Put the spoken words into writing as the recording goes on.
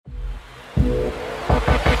Wow,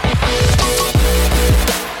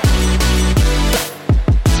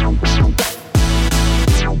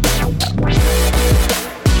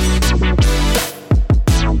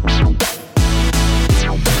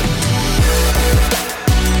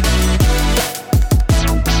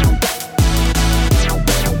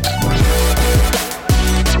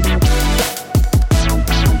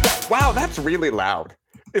 that's really loud.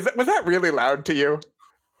 Was that really loud to you?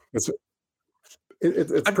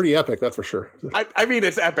 It's pretty epic, that's for sure. I mean,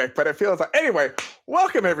 it's epic, but it feels like anyway.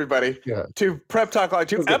 Welcome everybody to Prep Talk Live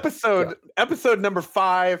 2 episode number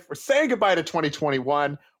 5. We're saying goodbye to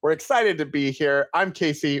 2021. We're excited to be here. I'm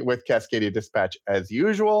Casey with Cascadia Dispatch as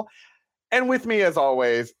usual, and with me as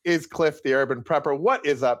always is Cliff, the Urban Prepper. What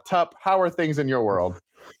is up, Tup? How are things in your world?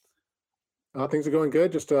 Things are going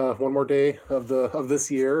good. Just one more day of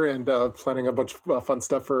this year, and planning a bunch of fun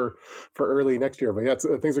stuff for early next year. But yeah,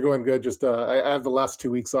 things are going good. Just I have the last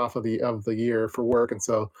 2 weeks off of the year for work, and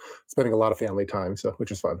so spending a lot of family time, so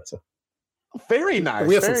which is fun. So very nice.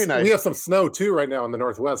 We have some snow too right now in the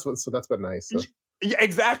Northwest, so that's been nice. So. Yeah,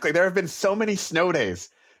 exactly. There have been so many snow days.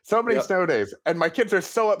 So many snow days. And my kids are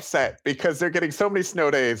so upset because they're getting so many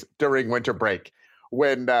snow days during winter break.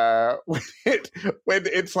 When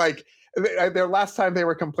it's like their last time they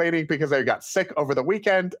were complaining because they got sick over the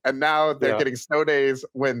weekend, and now they're getting snow days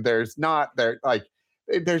when there's not. They're like,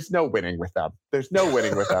 there's no winning with them. There's no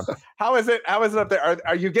winning with them. How is it up there?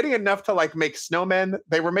 Are you getting enough to like make snowmen?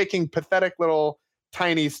 They were making pathetic little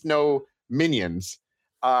tiny snow minions.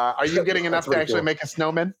 Are you getting enough to actually make a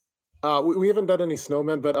snowman? We haven't done any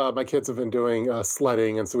snowmen, but my kids have been doing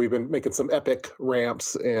sledding, and so we've been making some epic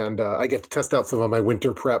ramps, and I get to test out some of my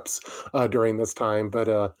winter preps during this time. But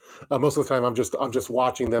most of the time, I'm just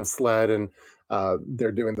watching them sled, and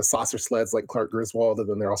they're doing the saucer sleds like Clark Griswold, and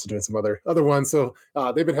then they're also doing some other ones. So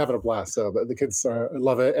they've been having a blast. So the kids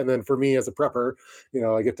love it, and then for me as a prepper,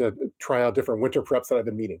 I get to try out different winter preps that I've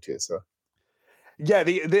been meaning to. So. Yeah,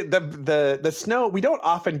 the snow, we don't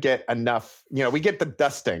often get enough. We get the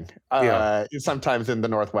dusting sometimes in the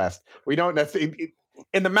Northwest. We don't necessarily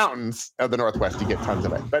in the mountains of the Northwest. You get tons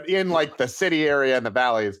of it, but in like the city area and the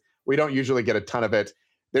valleys, we don't usually get a ton of it.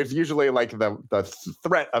 There's usually like the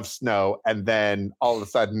threat of snow, and then all of a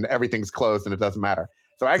sudden everything's closed and it doesn't matter.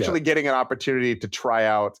 So actually getting an opportunity to try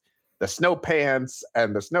out the snow pants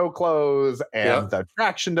and the snow clothes and the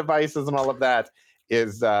traction devices and all of that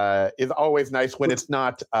is always nice when it's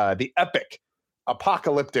not the epic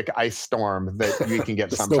apocalyptic ice storm that you can get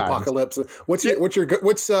the sometimes. Snowpocalypse. What's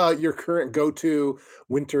your current go-to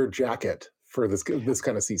winter jacket for this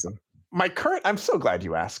kind of season? I'm so glad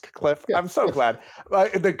you asked, Cliff. I'm so glad.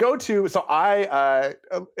 The go-to. So I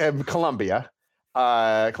am Columbia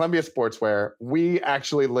Sportswear. We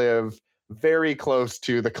actually live very close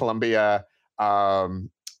to the Columbia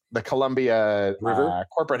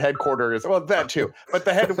corporate headquarters. Well, that too, but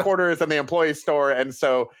the headquarters and the employee store. And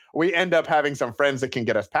so we end up having some friends that can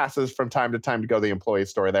get us passes from time to time to go to the employee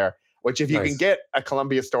store there, which if you can get a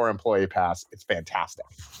Columbia store employee pass, it's fantastic.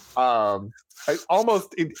 We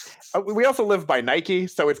also live by Nike.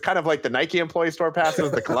 So it's kind of like the Nike employee store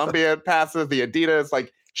passes, the Columbia passes, the Adidas,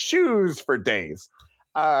 like shoes for days.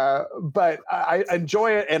 But I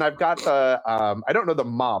enjoy it. And I've got I don't know the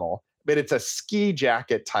model, but it's a ski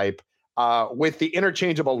jacket type with the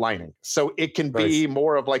interchangeable lining. So it can be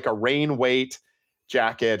more of like a rain weight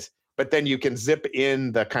jacket, but then you can zip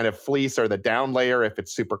in the kind of fleece or the down layer if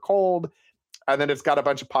it's super cold. And then it's got a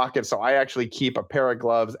bunch of pockets. So I actually keep a pair of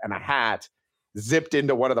gloves and a hat zipped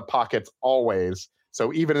into one of the pockets always.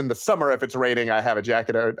 So even in the summer, if it's raining, I have a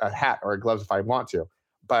jacket or a hat or gloves if I want to.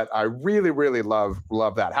 But I really, really love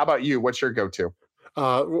that. How about you? What's your go-to?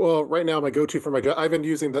 Well, right now my go-to for I've been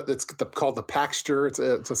using called the Paxter.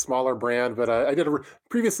 It's a smaller brand, but I did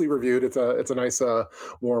previously reviewed. It's a nice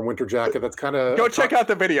warm winter jacket. That's kind of check out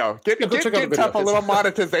the video. Get Tup a little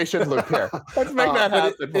monetization loop here. Let's make that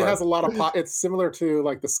happen. It has a lot of it's similar to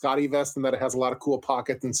like the Scotty vest in that it has a lot of cool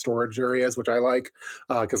pockets and storage areas, which I like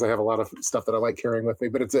because I have a lot of stuff that I like carrying with me.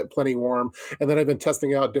 But it's plenty warm. And then I've been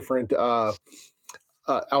testing out different.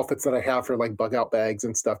 Outfits that I have for like bug out bags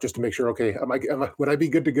and stuff, just to make sure. Okay, would I be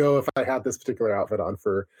good to go if I had this particular outfit on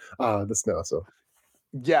for the snow? So,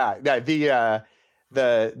 the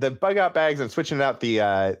bug out bags and switching it out.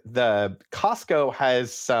 The Costco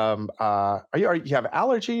has some. You have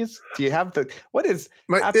allergies? Do you have what is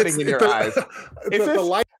happening in your eyes? The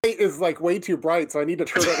light is like way too bright, so I need to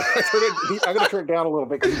turn it. I'm going to turn it down a little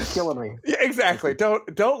bit because it's killing me. Yeah, exactly.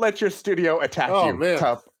 Don't let your studio attack you. Man.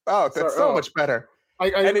 Tup. Oh, that's so much better.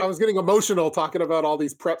 I was getting emotional talking about all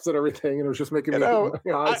these preps and everything, and it was just making me.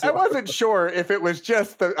 I wasn't sure if it was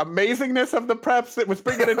just the amazingness of the preps that was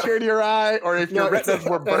bringing a tear to your eye, or if your retinas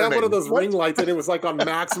were burning. I had one of those ring lights, and it was like on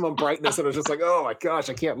maximum brightness, and it was just like, oh my gosh,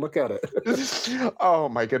 I can't look at it. Oh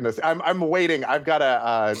my goodness, I'm waiting. I've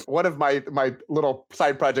got one of my little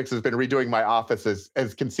side projects has been redoing my office, as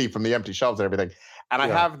you can see from the empty shelves and everything, and I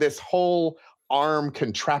have this whole arm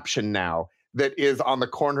contraption now that is on the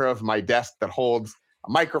corner of my desk that holds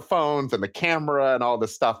microphones and the camera and all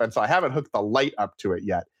this stuff, and so I haven't hooked the light up to it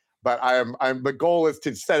yet. But the goal is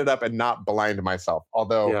to set it up and not blind myself.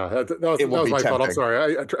 Although that was my fault. I'm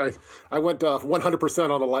sorry. I went 100%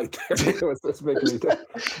 on the light there. It's making me.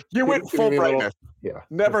 You went full brightness.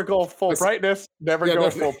 Never go full brightness. Never go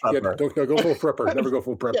full prepper. Don't go full prepper. Never go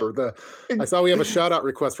full prepper. I saw we have a shout out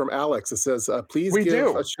request from Alex. It says, "Please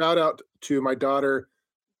give a shout out to my daughter,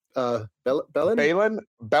 Balin.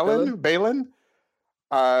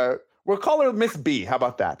 We'll call her Miss B. How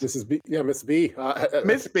about that? This is B. Yeah, Miss B.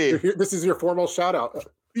 Miss B. This is your formal shout out.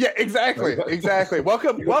 Yeah, exactly.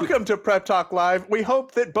 Welcome to Prep Talk Live. We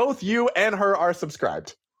hope that both you and her are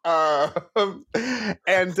subscribed. Hey,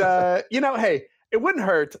 it wouldn't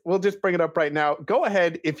hurt. We'll just bring it up right now. Go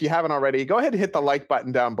ahead, if you haven't already, go ahead and hit the like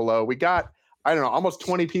button down below. We got, I don't know, almost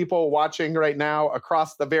 20 people watching right now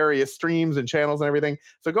across the various streams and channels and everything.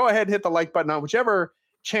 So go ahead and hit the like button on whichever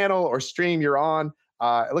channel or stream you're on.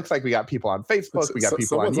 It looks like we got people on Facebook. We got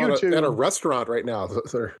people on YouTube. At a restaurant right now.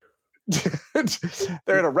 They're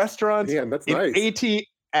at a restaurant. Yeah, that's nice.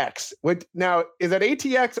 ATX. Now, is it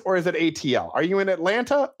ATX or is it ATL? Are you in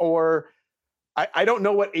Atlanta or I don't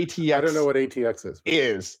know what ATX. I don't know what ATX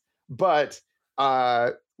is. But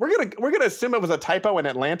we're gonna assume it was a typo in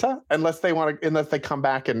Atlanta unless they come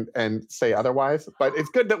back and say otherwise. But it's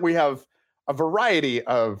good that we have a variety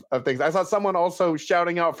of things. I saw someone also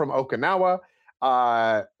shouting out from Okinawa.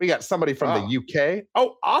 We got somebody from the UK.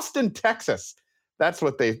 Oh, Austin, Texas. That's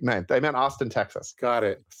what they meant. They meant Austin, Texas. Got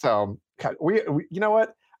it. So we you know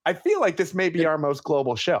what? I feel like this may be our most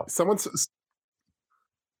global show. Someone's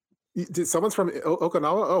from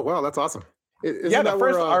Okinawa. Oh wow, that's awesome. We've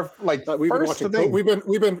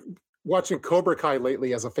been watching Cobra Kai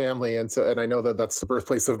lately as a family, and I know that's the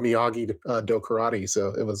birthplace of Miyagi Do Karate.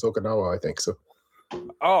 So it was Okinawa, I think. So.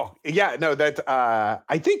 Oh yeah, no, that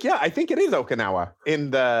I think it is Okinawa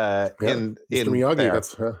in Mr. Miyagi. There.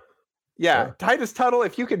 That's Titus Tuttle.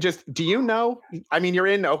 If you could do you know? I mean, you're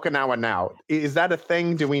in Okinawa now. Is that a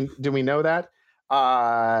thing? Do we know that?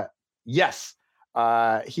 Yes,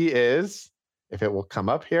 he is. If it will come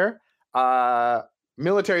up here,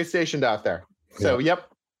 military stationed out there. So yep,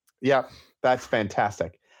 that's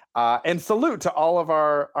fantastic. And salute to all of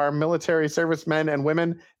our military servicemen and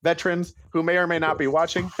women, veterans who may or may not be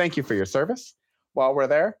watching. Thank you for your service while we're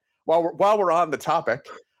there, while we're on the topic.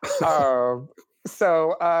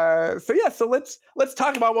 So let's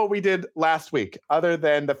talk about what we did last week, other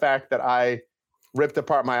than the fact that I ripped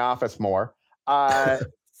apart my office more. I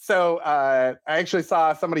actually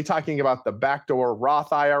saw somebody talking about the backdoor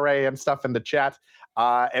Roth IRA and stuff in the chat.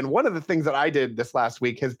 And one of the things that I did this last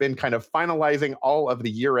week has been kind of finalizing all of the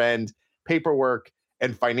year-end paperwork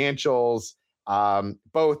and financials,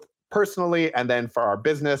 both personally and then for our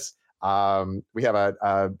business. We have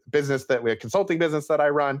a consulting business that I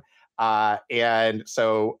run. And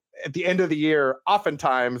so at the end of the year,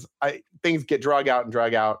 oftentimes things get drug out,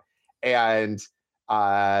 and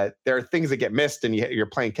there are things that get missed and you're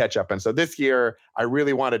playing catch up. And so this year, I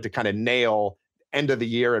really wanted to kind of nail end of the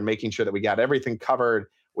year and making sure that we got everything covered.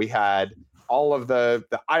 We had all of the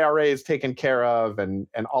IRAs taken care of and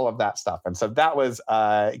all of that stuff. And so that was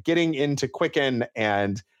getting into Quicken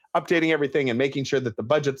and updating everything and making sure that the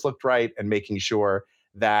budgets looked right and making sure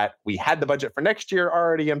that we had the budget for next year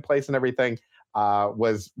already in place and everything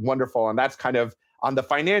was wonderful. And that's kind of on the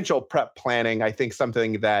financial prep planning. I think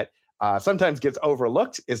something that sometimes gets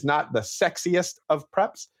overlooked is not the sexiest of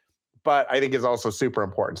preps, but I think is also super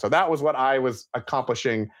important. So that was what I was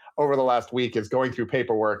accomplishing over the last week, is going through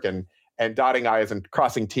paperwork and dotting I's and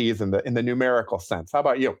crossing T's in the numerical sense. How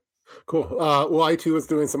about you? Cool. Well, I too was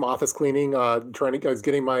doing some office cleaning, I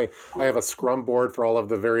have a Scrum board for all of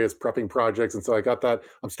the various prepping projects. And so I got that.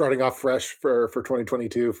 I'm starting off fresh for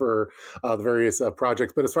 2022 for the various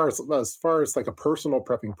projects. But as far as like a personal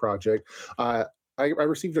prepping project, I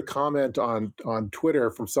received a comment on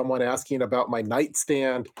Twitter from someone asking about my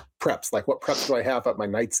nightstand preps, like what preps do I have at my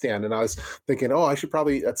nightstand? And I was thinking, I should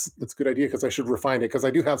probably, that's a good idea, because I should refine it, because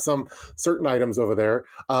I do have some certain items over there.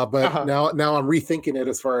 But now I'm rethinking it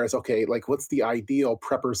as far as, okay, like what's the ideal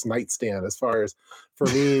prepper's nightstand? As far as for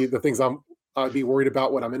me, the things I'm I'd be worried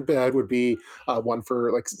about when I'm in bed would be one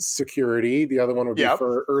for like security. The other one would be Yep.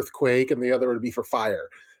 for earthquake, and the other would be for fire.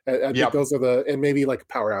 I think Yep. those are and maybe like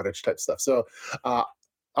power outage type stuff. So uh,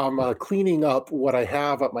 I'm cleaning up what I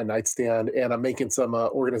have at my nightstand, and I'm making some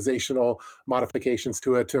organizational modifications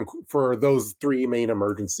to it for those three main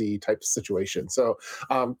emergency type situations. So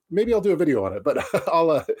maybe I'll do a video on it, but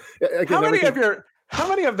I'll again. How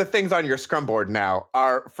many of the things on your scrum board now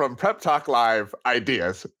are from Prep Talk Live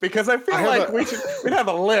ideas? Because I feel like we'd have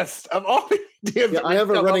a list of all the ideas. Yeah, I have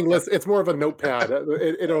a running list. It's more of a notepad.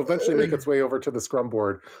 It'll eventually make its way over to the scrum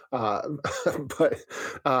board.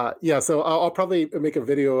 Yeah, so I'll probably make a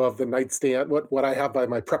video of the nightstand, what I have by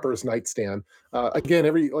my prepper's nightstand. Again,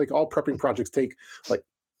 all prepping projects take like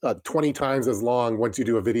 20 times as long once you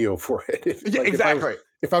do a video for it. Yeah, exactly.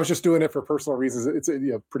 If I was just doing it for personal reasons, it's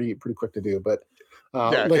pretty quick to do. But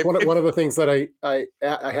Yeah, one of the things that I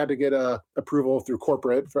had to get approval through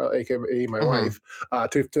corporate, aka my wife,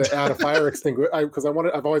 to add a fire extinguisher, because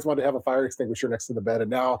I've always wanted to have a fire extinguisher next to the bed, and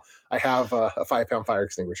now I have a 5-pound fire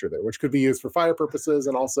extinguisher there, which could be used for fire purposes,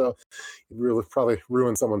 and also really probably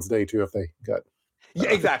ruin someone's day too if they got.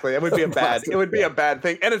 Yeah, exactly. It would be a bad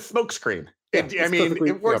thing, and it's smoke screen.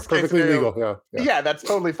 It works perfectly legal. Yeah, that's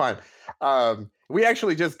totally fine. We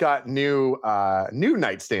actually just got new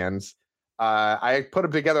nightstands. I put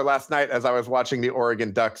them together last night as I was watching the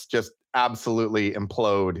Oregon Ducks just absolutely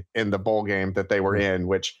implode in the bowl game that they were in,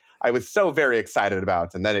 which I was so very excited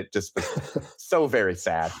about, and then it just was so very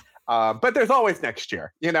sad. But there's always next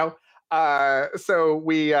year, you know. So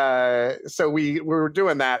we were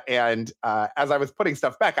doing that, and as I was putting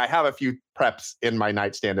stuff back, I have a few preps in my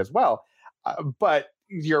nightstand as well. But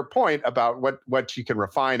your point about what you can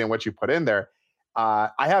refine and what you put in there,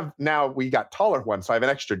 we got taller ones, so I have an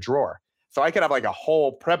extra drawer. So I could have like a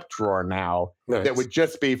whole prep drawer now that would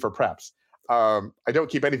just be for preps. I don't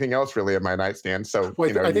keep anything else really in my nightstand. So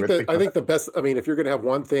I think the best. I mean, if you're going to have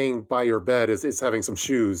one thing by your bed, is having some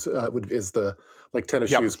shoes. Is the like tennis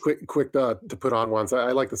shoes, quick to put on ones.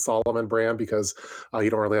 I like the Solomon brand because you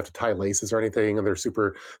don't really have to tie laces or anything, and they're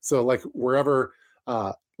super. So like wherever.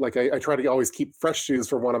 I try to always keep fresh shoes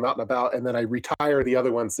for when I'm out and about, and then I retire the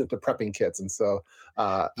other ones into prepping kits. And so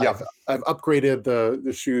I've upgraded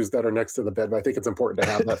the shoes that are next to the bed, but I think it's important to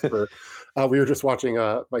have that for, we were just watching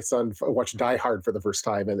my son watch Die Hard for the first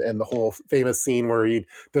time, and the whole famous scene where he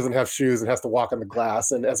doesn't have shoes and has to walk on the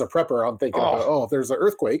glass. And as a prepper, I'm thinking about, if there's an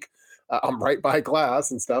earthquake, I'm right by glass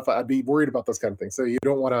and stuff. I'd be worried about those kind of things. So you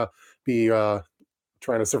don't want to be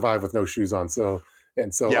trying to survive with no shoes on. So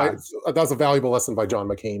that was a valuable lesson by John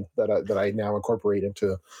McCain that I now incorporate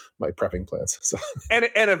into my prepping plans. So and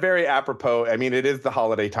a very apropos. I mean, it is the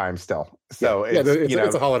holiday time still, so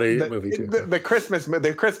it's a holiday movie too. The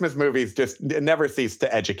Christmas movies just never cease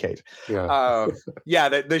to educate.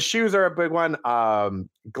 The shoes are a big one.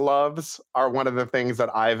 Gloves are one of the things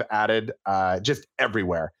that I've added just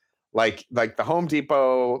everywhere. Like the Home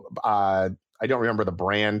Depot. I don't remember the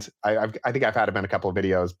brand. I think I've had them in a couple of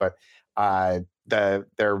videos, but.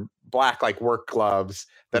 They're black like work gloves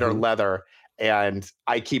that are leather, and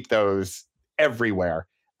I keep those everywhere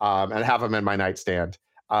and have them in my nightstand.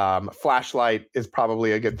 Flashlight is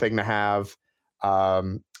probably a good thing to have.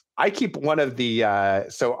 I keep one of the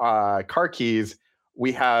car keys.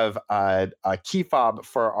 We have a key fob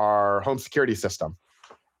for our home security system,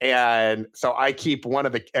 and so I keep one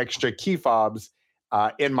of the extra key fobs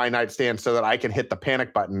in my nightstand so that I can hit the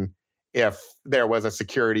panic button if there was a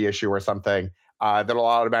security issue or something. That'll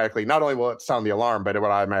automatically, not only will it sound the alarm, but it will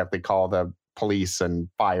automatically call the police and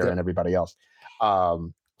fire and everybody else. I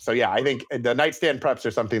think the nightstand preps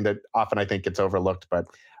are something that often I think gets overlooked, but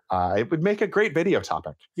it would make a great video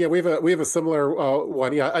topic. Yeah, we have a similar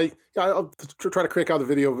one. Yeah, I'll try to crank out the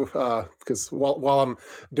video because while I'm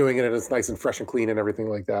doing it, it's nice and fresh and clean and everything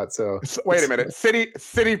like that. So wait a minute, City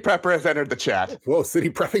Prepper has entered the chat. Whoa, City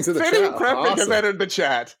Prepping's in the chat. City Prepping has entered the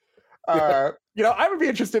chat. I would be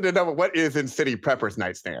interested to know what is in City Prepper's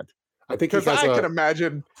nightstand. I think because I can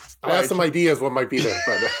imagine. I have some ideas what might be there.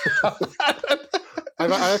 But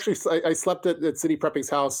I slept at City Prepping's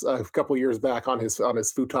house a couple years back on his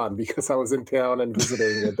futon because I was in town and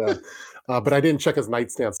visiting, but I didn't check his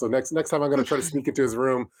nightstand. So next time I'm going to try to sneak into his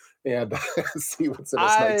room and see what's in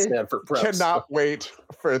his nightstand for preps. I cannot wait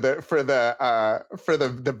for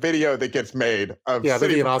the video that gets made of that'd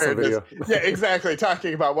be an awesome video. Yeah, exactly.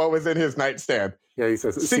 Talking about what was in his nightstand. Yeah, he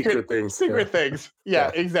says secret things. Secret things.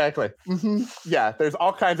 Yeah, exactly. Mm-hmm. Yeah, there's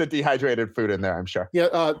all kinds of dehydrated food in there, I'm sure.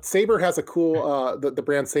 Yeah, Sabre has a cool the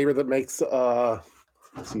brand Sabre that makes. Let's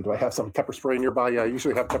see, do I have some pepper spray nearby? Yeah, I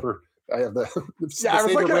usually have pepper I have the Yeah, I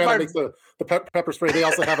was Saber looking at brand that my. makes the pepper spray. They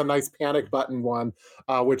also have a nice panic button one,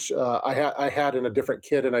 which I had in a different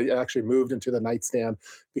kit, and I actually moved into the nightstand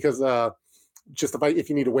because just if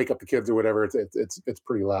you need to wake up the kids or whatever, it's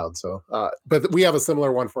pretty loud. So, but we have a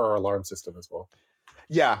similar one for our alarm system as well.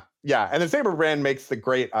 Yeah, and the Saber brand makes the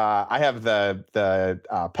great. I have the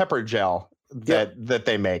pepper gel that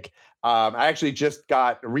they make. I actually just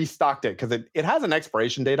restocked it because it has an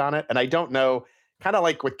expiration date on it, and I don't know. Kind of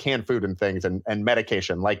like with canned food and things and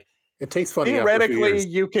medication, like it tastes funny. Theoretically,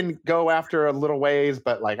 you can go after a little ways,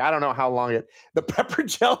 but like I don't know how long the pepper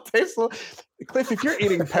gel tastes. Cliff, if you're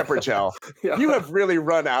eating pepper gel, you have really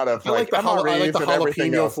run out of I like the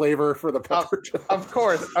jalapeno flavor for the pepper gel. Of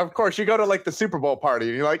course. You go to like the Super Bowl party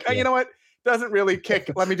and you're like, oh, you know what? Doesn't really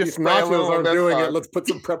kick. Let me just spray a little bit. Doing it. Let's put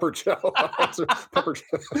some pepper gel. Pepper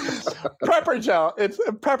gel. Pepper gel. It's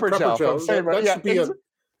pepper gel.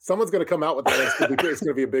 Someone's going to come out with that. It's going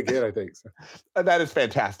to be a big hit, I think. So. That is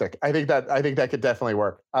fantastic. I think that could definitely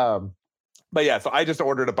work. But yeah, so I just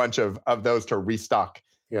ordered a bunch of those to restock.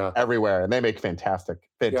 Everywhere, and they make fantastic.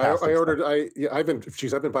 Yeah, I ordered. I've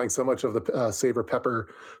been buying so much of the Saber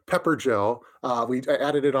pepper gel. I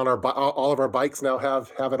added it on all of our bikes now have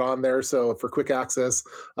it on there. So for quick access,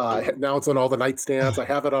 now it's on all the nightstands. I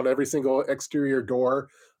have it on every single exterior door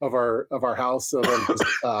of our house. So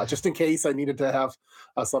then just in case I needed to have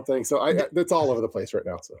something. So it's all over the place right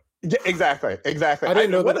now. So yeah, exactly. I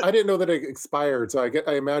didn't know that it expired. So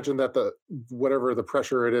I imagine that whatever the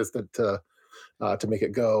pressure it is that. To make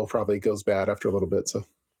it go probably goes bad after a little bit. So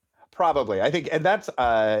probably, I think, and that's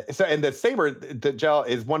and the Saber the gel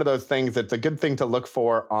is one of those things that's a good thing to look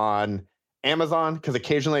for on Amazon because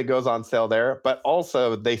occasionally it goes on sale there, but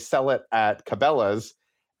also they sell it at Cabela's,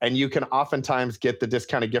 and you can oftentimes get the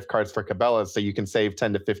discounted gift cards for Cabela's, so you can save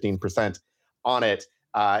 10 to 15% on it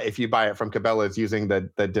if you buy it from Cabela's using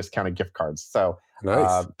the discounted gift cards. So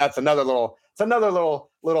nice. That's another little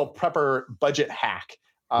prepper budget hack.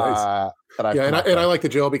 Nice. And I like the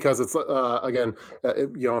gel because it's again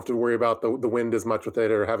you don't have to worry about the wind as much with it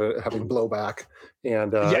or having blowback,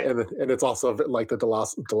 and it's also like the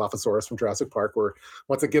Dilophosaurus from Jurassic Park where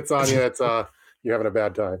once it gets on you, it's you're having a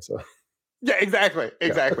bad time. So yeah, exactly.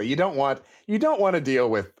 You don't want to deal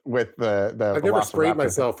with the. I've never sprayed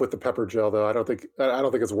myself with the pepper gel though. I don't think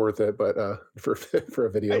it's worth it, but for a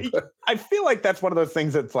video. I feel like that's one of those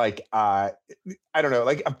things that's like I don't know,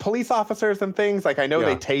 like police officers and things. Like I know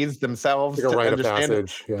they tase themselves to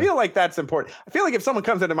understand. I feel like that's important. I feel like if someone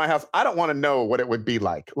comes into my house, I don't want to know what it would be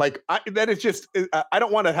like. Like that is just I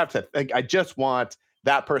don't want to have to think. I just want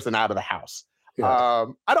that person out of the house. Yeah.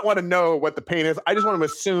 I don't want to know what the pain is. I just want to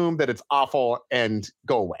assume that it's awful and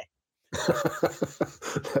go away.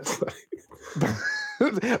 That's funny.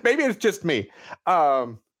 Maybe it's just me.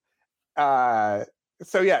 So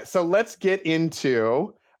let's get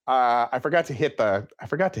into. I forgot to hit the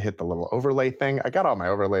little overlay thing. I got all my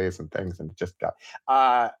overlays and things, and just got.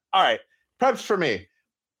 All right, preps for me.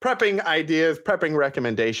 Prepping ideas, prepping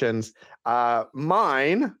recommendations.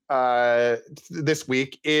 Mine this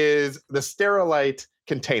week is the Sterilite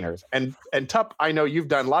containers. And Tup, I know you've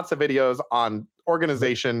done lots of videos on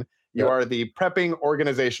organization. You are the prepping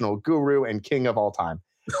organizational guru and king of all time.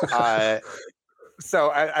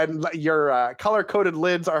 So your color-coded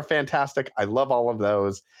lids are fantastic. I love all of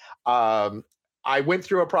those. I went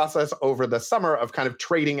through a process over the summer of kind of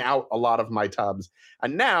trading out a lot of my tubs.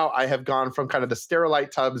 And now I have gone from kind of the Sterilite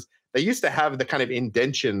tubs. They used to have the kind of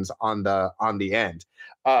indentions on the end.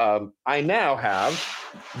 I now have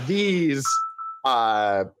these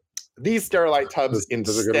Sterilite tubs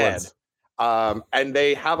instead. And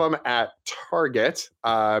they have them at Target. You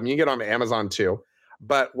can get them on Amazon too.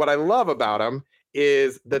 But what I love about them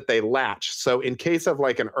is that they latch. So in case of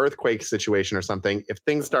like an earthquake situation or something, if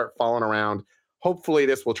things start falling around, hopefully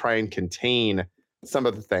this will try and contain some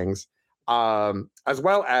of the things, as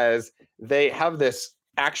well as they have this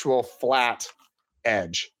actual flat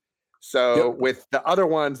edge. So with the other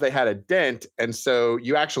ones, they had a dent, and so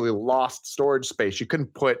you actually lost storage space. You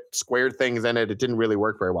couldn't put squared things in it. It didn't really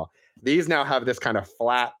work very well. These now have this kind of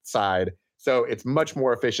flat side, so it's much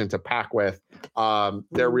more efficient to pack with.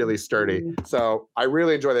 They're really sturdy. So I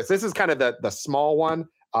really enjoy this. This is kind of the small one.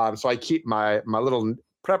 So I keep my little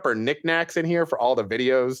prepper knickknacks in here for all the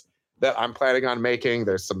videos that I'm planning on making.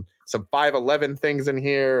 There's some 511 things in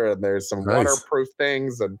here, and there's some waterproof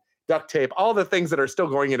things and duct tape, all the things that are still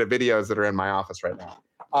going into videos that are in my office right now.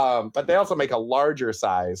 But they also make a larger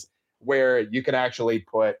size where you can actually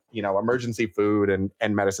put, emergency food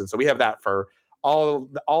and medicine. So we have that for all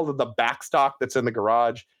of the back stock that's in the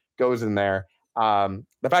garage goes in there.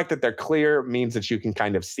 The fact that they're clear means that you can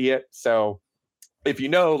kind of see it. So if you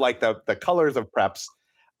know like the colors of preps,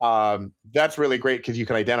 that's really great because you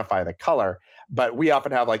can identify the color. But we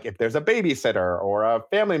often have like if there's a babysitter or a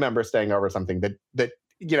family member staying over something that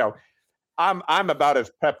you know I'm about as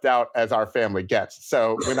prepped out as our family gets.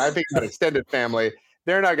 So when I think about extended family,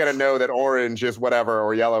 they're not going to know that orange is whatever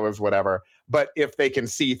or yellow is whatever. But if they can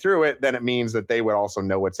see through it, then it means that they would also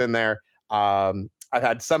know what's in there. I've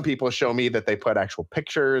had some people show me that they put actual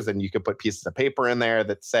pictures and you could put pieces of paper in there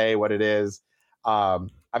that say what it is. I've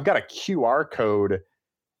got a QR code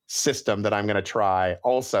system that I'm going to try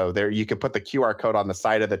also. There, you can put the QR code on the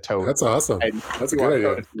side of the tote. That's awesome. That's a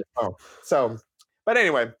good idea. So, but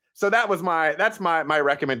anyway, so that's my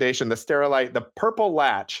recommendation. The Sterilite, the purple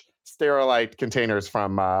latch Sterilite containers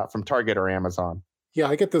from Target or Amazon. Yeah,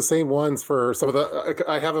 I get the same ones for some of the.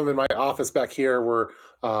 I have them in my office back here. Where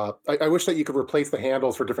I wish that you could replace the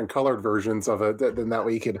handles for different colored versions of it. Then that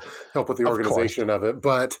way you could help with the organization of it.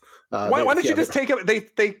 But why don't you just take them?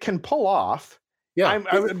 They can pull off. Yeah,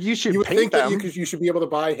 you should you paint think them. That you should be able to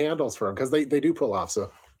buy handles for them because they do pull off.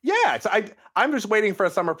 So yeah, I'm just waiting for a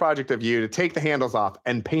summer project of you to take the handles off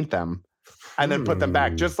and paint them, and then put them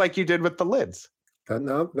back, just like you did with the lids.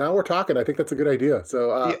 Now we're talking. I think that's a good idea.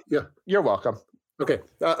 So yeah, you're welcome. Okay,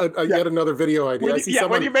 yet another video idea.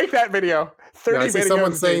 When you make that video, 30 I see videos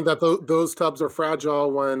someone saying that those tubs are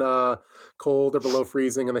fragile when cold or below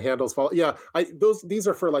freezing and the handles fall. Yeah, these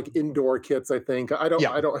are for like indoor kits. I think I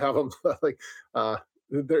don't have them like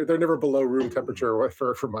they're never below room temperature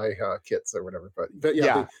for my kits or whatever. But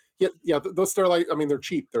yeah. Those Sterilite. I mean, they're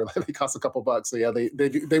cheap. They cost a couple bucks. So yeah,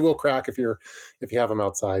 they will crack if you have them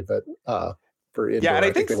outside. But for indoor, and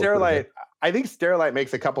I think Sterilite. I think Sterilite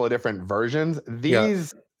makes a couple of different versions.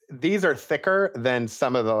 These are thicker than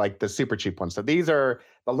some of the super cheap ones. So these are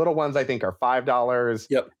the little ones. I think are $5.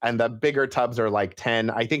 Yep. And the bigger tubs are like 10.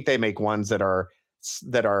 I think they make ones that are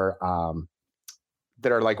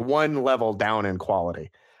like one level down in quality.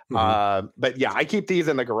 But yeah, I keep these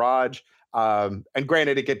in the garage. And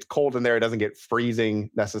granted, it gets cold in there. It doesn't get freezing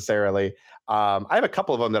necessarily. I have a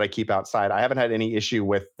couple of them that I keep outside. I haven't had any issue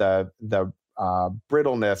with the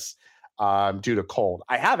brittleness due to cold.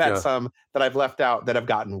 I have had some that I've left out that have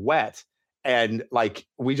gotten wet, and like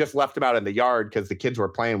we just left them out in the yard because the kids were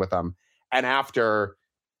playing with them. And after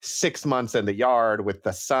 6 months in the yard with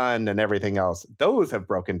the sun and everything else, those have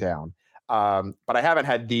broken down. But I haven't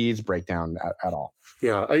had these break down at all.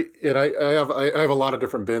 Yeah, I have a lot of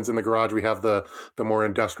different bins in the garage. We have the more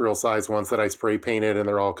industrial size ones that I spray painted, and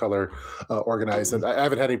they're all color organized. And I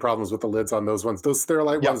haven't had any problems with the lids on those ones. Those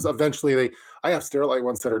Sterilite ones, eventually I have Sterilite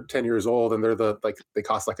ones that are 10 years old, and they're they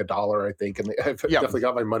cost like $1, I think, and I've definitely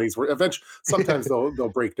got my money's worth. Eventually, sometimes they'll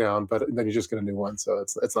break down, but then you just get a new one, so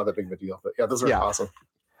it's not that big of a deal. But yeah, those are awesome.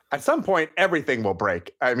 At some point, everything will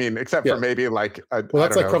break. I mean, except for maybe like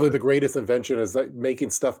that's like probably the greatest invention is like making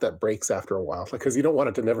stuff that breaks after a while. Because you don't want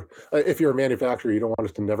it to never. If you're a manufacturer, you don't want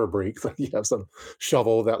it to never break. Like you have some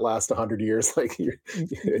shovel that lasts 100 years. Like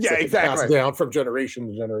exactly, passed down from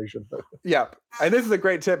generation to generation. Yeah, and this is a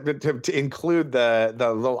great tip to include the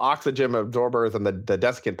little oxygen absorbers and the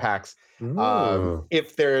desiccant packs.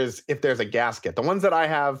 If there's a gasket, the ones that I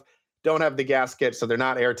have don't have the gasket, so they're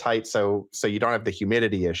not airtight, so you don't have the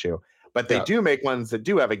humidity issue. But they do make ones that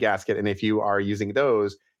do have a gasket, and if you are using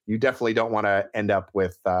those, you definitely don't want to end up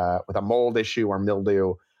with a mold issue or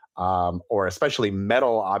mildew, or especially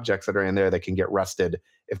metal objects that are in there that can get rusted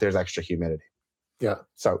if there's extra humidity. Yeah.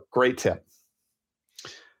 So great tip.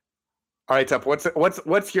 All right, Tup,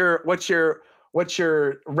 what's your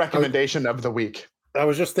recommendation of the week? I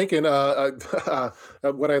was just thinking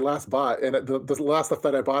what I last bought, and the last stuff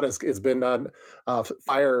that I bought has been on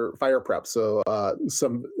fire prep. So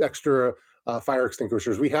some extra fire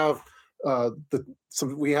extinguishers. We have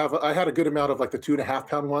I had a good amount of like the 2.5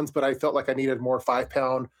 pound ones, but I felt like I needed more 5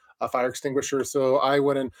 pound fire extinguishers. So I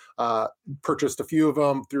went and purchased a few of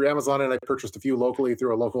them through Amazon, and I purchased a few locally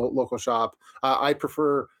through a local shop. I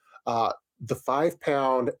prefer the 5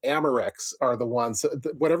 pound Amerex are the ones,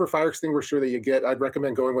 whatever fire extinguisher that you get, I'd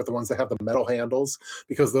recommend going with the ones that have the metal handles,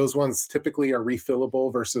 because those ones typically are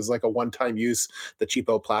refillable versus like a one-time use, the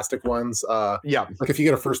cheapo plastic ones. Like if you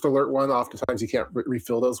get a First Alert one, oftentimes you can't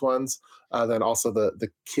refill those ones. Then also the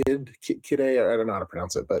Kidde, I don't know how to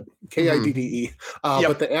pronounce it, but KIDDE.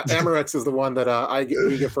 But the Amerex is the one that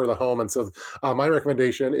we get for the home. And so my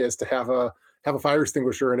recommendation is to have a fire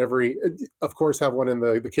extinguisher in every, of course, have one in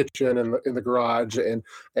the kitchen and in the garage and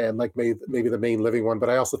like maybe the main living one.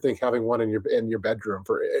 But I also think having one in your bedroom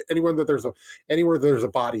for anyone that anywhere there's a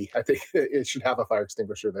body, I think it should have a fire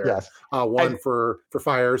extinguisher there. Yes. One for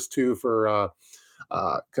fires, two for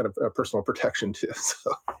kind of personal protection too.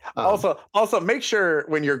 So also make sure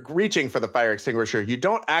when you're reaching for the fire extinguisher, you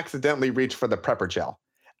don't accidentally reach for the prepper gel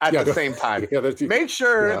at the same time. Make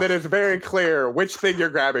sure that it's very clear which thing you're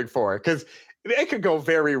grabbing for, because it could go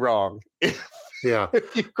very wrong. Yeah,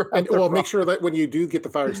 and make sure that when you do get the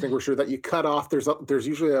fire extinguisher, that you cut off. There's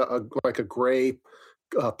usually a gray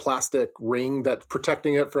plastic ring that's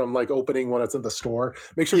protecting it from like opening when it's in the store.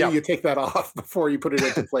 Make sure you take that off before you put it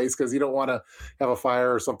into place, because you don't want to have a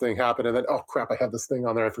fire or something happen and then, oh crap, I have this thing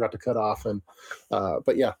on there I forgot to cut off. And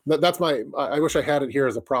but yeah, that's my. I wish I had it here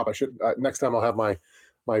as a prop. I should next time I'll have my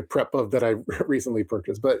prep of that I recently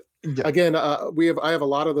purchased. But again, I have a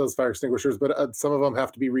lot of those fire extinguishers, but some of them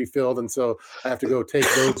have to be refilled, and so I have to go take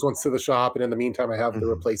those ones to the shop. And in the meantime, I have the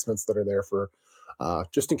replacements that are there for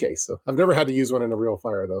just in case. So I've never had to use one in a real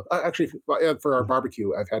fire, though. Actually, for our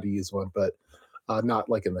barbecue, I've had to use one, but not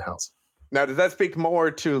like in the house. Now, does that speak more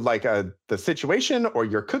to like the situation, or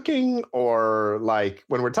you're cooking, or like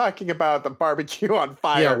when we're talking about the barbecue on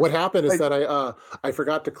fire? Yeah, what happened is that I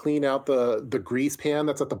forgot to clean out the grease pan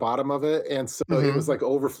that's at the bottom of it, and so it was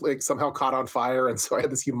like somehow caught on fire, and so I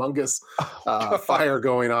had this humongous fire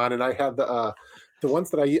going on, and I had the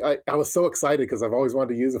ones that I was so excited because I've always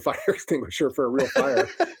wanted to use a fire extinguisher for a real fire.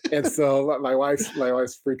 And so my wife's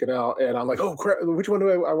freaking out, and I'm like, oh crap, which one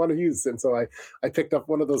do I want to use? And so I picked up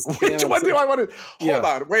one of those cans. Which one do I want to? Hold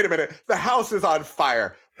on, wait a minute. The house is on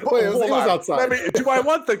fire. Wait, it was outside. Do I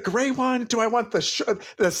want the gray one? Do I want the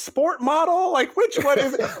sport model? Like, which one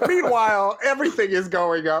is it? Meanwhile, everything is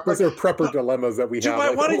going up. Those are prepper dilemmas that we have. Do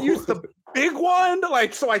I want to use the big one,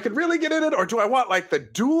 like, so I could really get in it, or do I want like the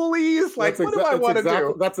dualies? Like, what do I want to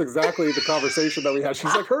do? That's exactly the conversation that we had.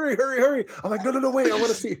 She's like, hurry, hurry, hurry. I'm like, no, wait, I want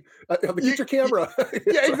to see. Get your camera.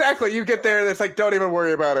 Yeah, exactly. You get there, and it's like, don't even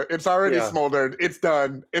worry about it. It's already smoldered. It's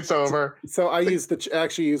done. It's over. So I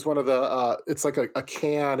actually use one of the. It's like a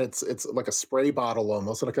can. It's like a spray bottle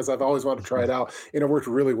almost, because I've always wanted to try it out, and it worked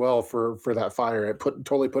really well for that fire. It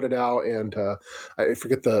totally put it out, and I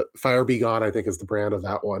forget the Fire Be Gone, I think is the brand of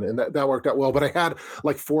that one, and that worked out well. But I had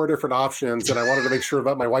like 4 different options, and I wanted to make sure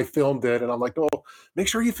that my wife filmed it, and I'm like, no, make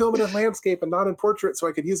sure you film it in landscape and not in portrait, so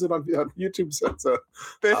I could use it on YouTube. So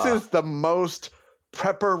this is the most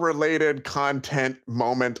prepper related content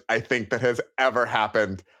moment I think that has ever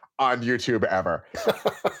happened on YouTube ever.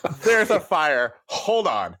 There's a fire. Hold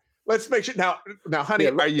on. Let's make sure now, honey.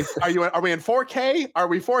 Are we in 4K? Are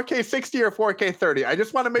we 4K 60 or 4K 30? I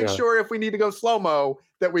just want to make sure if we need to go slow mo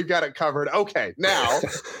that we've got it covered. Okay, now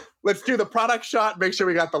let's do the product shot. Make sure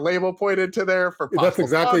we got the label pointed to there for possible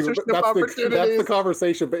sponsorship opportunities. That's the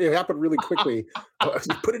conversation, but it happened really quickly.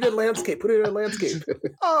 Put it in landscape.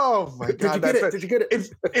 Oh my God! Did you get it?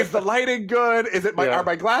 Is the lighting good? Are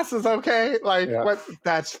my glasses okay? Like what?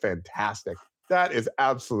 That's fantastic. That is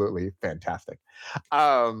absolutely fantastic.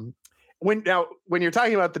 When you're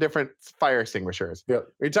talking about the different fire extinguishers,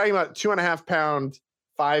 you're talking about 2.5 pound,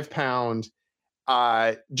 5 pound.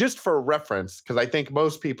 Just for reference, because I think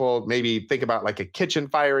most people maybe think about like a kitchen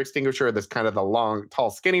fire extinguisher, that's kind of the long,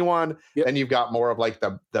 tall, skinny one. Then you've got more of like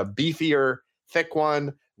the beefier, thick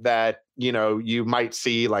one that you might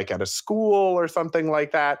see like at a school or something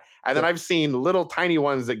like that. And then I've seen little tiny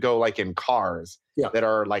ones that go like in cars that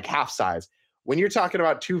are like half size. When you're talking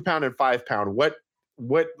about 2 pound and 5 pound, what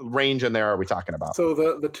range in there are we talking about? So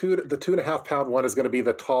the 2.5 pound one is going to be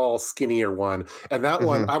the tall, skinnier one, and that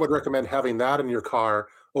one I would recommend having that in your car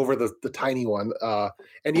over the tiny one.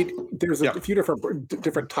 And there's a few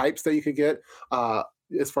different types that you could get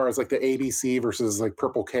as far as like the ABC versus like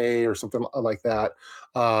Purple K or something like that.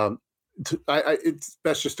 It's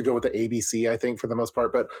best just to go with the ABC, I think, for the most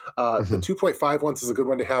part. But the 2.5 ones is a good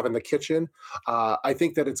one to have in the kitchen. I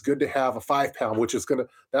think that it's good to have a 5 pound, which is gonna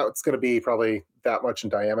be probably that much in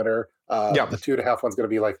diameter. The 2.5 one's gonna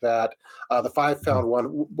be like that. The 5 pound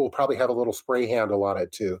one will probably have a little spray handle on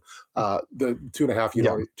it too. The 2.5, you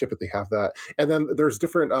don't typically have that. And then there's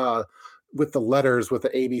different with the letters with the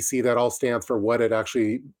ABC that all stands for what it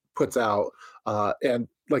actually puts out. And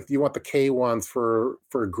like you want the K ones for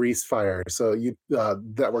grease fire, so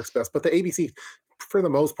that works best. But the ABC, for the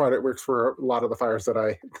most part, it works for a lot of the fires that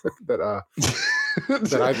I've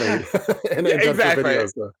made. And exactly.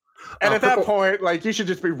 Videos, so. And at that point, like you should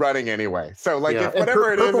just be running anyway. So like if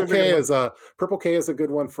whatever Purple K is a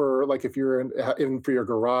good one for like if you're in for your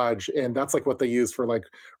garage, and that's like what they use for like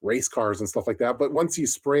race cars and stuff like that. But once you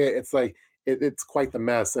spray it, it's like it's quite the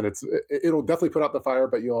mess, and it'll definitely put out the fire,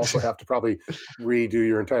 but you also have to probably redo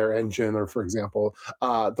your entire engine. Or for example,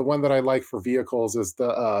 the one that I like for vehicles is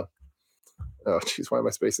the why am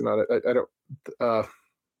I spacing on it? I don't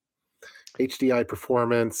HDI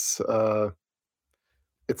Performance.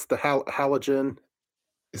 It's the halogen.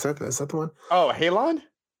 Is that the one? Oh, Halon?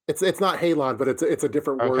 It's not halon, but it's a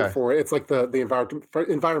different word Okay. for it. It's like the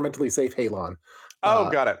environmentally safe halon. Oh, Uh,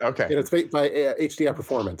 got it. Okay. and it's made by HDI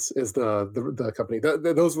Performance is the company.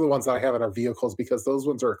 Those are the ones that I have in our vehicles because those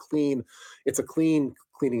ones are clean. It's a clean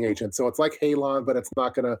cleaning agent, so it's like halon, but it's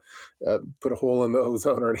not going to put a hole in the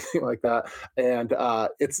ozone or anything like that. And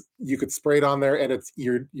it's you could spray it on there, and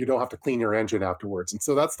you don't have to clean your engine afterwards. And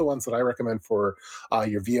so that's the ones that I recommend for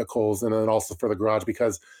your vehicles, and then also for the garage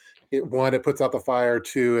because it puts out the fire.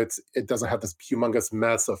 Two, it doesn't have this humongous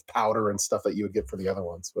mess of powder and stuff that you would get for the other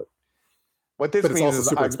ones. What this But it's means also is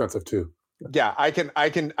super expensive too. yeah, I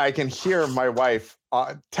can hear my wife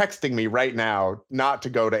texting me right now not to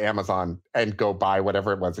go to Amazon and go buy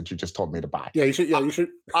whatever it was that you just told me to buy. Yeah, you should. Yeah, you should.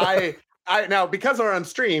 I now because we're on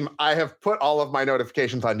stream, I have put all of my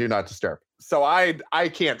notifications on do not disturb. So I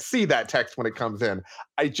can't see that text when it comes in.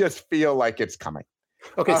 I just feel like it's coming.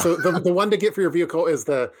 Okay, so the one to get for your vehicle is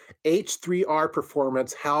the H3R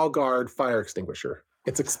Performance HalGuard fire extinguisher.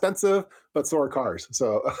 It's expensive, but so are cars.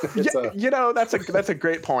 So it's that's a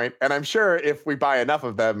great point, and I'm sure if we buy enough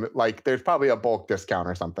of them, like there's probably a bulk discount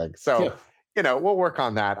or something. So we'll work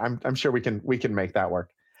on that. I'm sure we can make that work.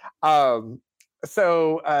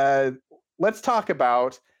 So let's talk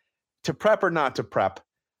about to prep or not to prep.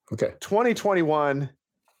 Okay. 2021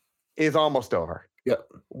 is almost over. Yep.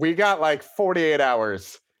 We got like 48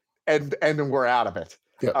 hours and we're out of it.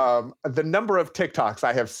 Yep. The number of TikToks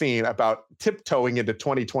I have seen about tiptoeing into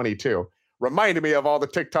 2022 reminded me of all the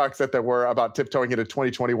TikToks that there were about tiptoeing into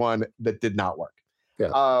 2021 that did not work.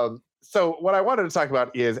 Yeah. So what I wanted to talk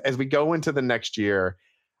about is as we go into the next year,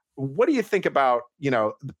 what do you think about,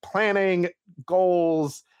 the planning,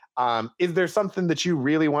 goals? Is there something that you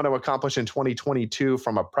really want to accomplish in 2022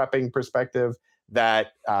 from a prepping perspective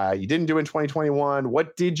that you didn't do in 2021?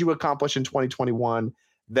 What did you accomplish in 2021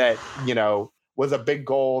 that, was a big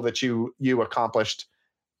goal that you accomplished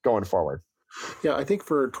going forward? Yeah, I think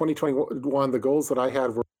for 2021, the goals that I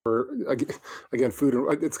had were again, food.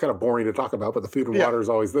 And it's kind of boring to talk about, but the food and water is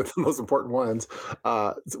always the most important ones.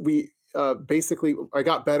 We basically, I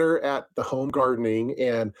got better at the home gardening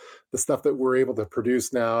and the stuff that we're able to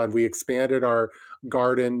produce now. And we expanded our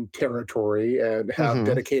garden territory and have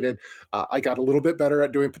dedicated. I got a little bit better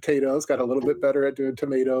at doing potatoes, got a little bit better at doing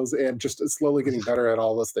tomatoes, and just slowly getting better at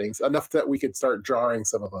all those things, enough that we could start jarring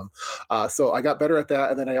some of them. So I got better at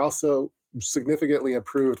that. And then I also significantly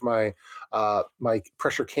improved my my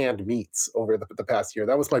pressure canned meats over the past year.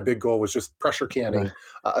 That was my big goal, was just pressure canning,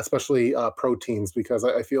 especially proteins, because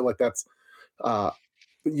I feel like that's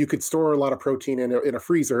you could store a lot of protein in a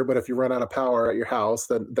freezer, but if you run out of power at your house,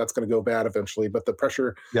 then that's going to go bad eventually. But the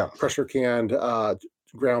pressure canned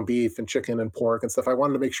ground beef and chicken and pork and stuff, I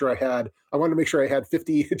wanted to make sure I had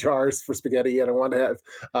 50 jars for spaghetti, and I wanted to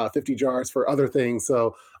have 50 jars for other things.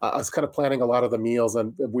 So I was kind of planning a lot of the meals,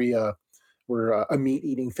 and we're a meat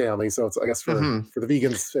eating family, so it's, I guess, for the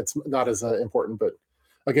vegans it's not as important. But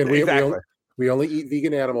again, we only eat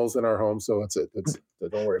vegan animals in our home, so it's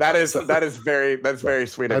don't worry. That's very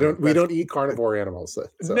sweet. We don't eat carnivore animals.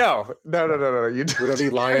 So. No. We don't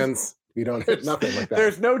eat lions. We don't eat nothing like that.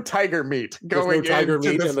 There's no tiger meat going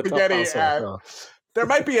into the spaghetti. There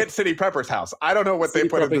might be at City Prepper's house. I don't know what they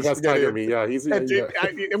put in the spaghetti. Tiger meat. Yeah,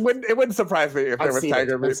 it wouldn't surprise me if there was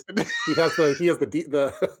tiger meat. He has the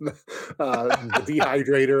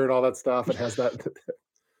dehydrator and all that stuff, and has that.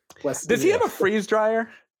 Does he have a freeze dryer?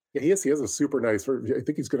 Yeah, he has a super nice. I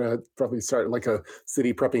think he's going to probably start like a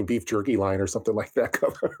City Prepping beef jerky line or something like that.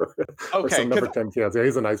 Or some number 10 cans. Yeah,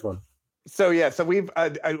 he's a nice one. So we have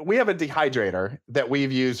a dehydrator that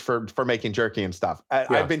we've used for making jerky and stuff.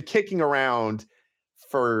 I've been kicking around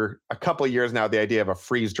for a couple of years now the idea of a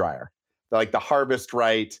freeze dryer, like the Harvest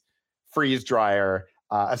Right freeze dryer,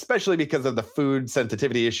 especially because of the food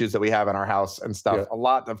sensitivity issues that we have in our house and stuff. Yeah. A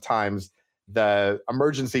lot of times the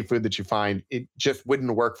emergency food that you find, it just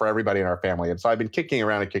wouldn't work for everybody in our family. And so I've been kicking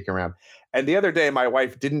around. And the other day, my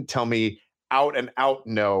wife didn't tell me out and out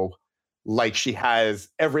no, like she has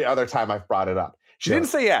every other time I've brought it up. She didn't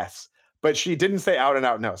say yes, but she didn't say out and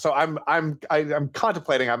out no. So I'm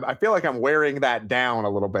contemplating. I feel like I'm wearing that down a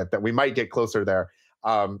little bit, that we might get closer there.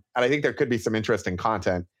 And I think there could be some interesting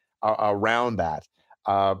content around that.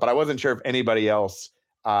 But I wasn't sure if anybody else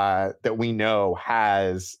that we know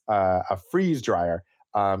has a freeze dryer,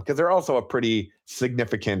 because they're also a pretty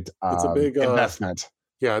significant it's a big investment.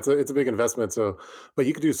 Yeah, it's a big investment. So, but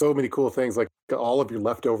you could do so many cool things, like all of your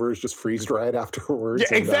leftovers just freeze dried Yeah, afterwards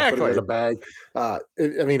and put it in a exactly. bag. I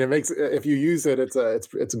mean, it makes if you use it, it's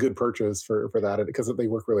a good purchase for that because they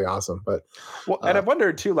work really awesome. But Well, and uh, I've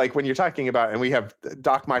wondered too, like when you're talking about, and we have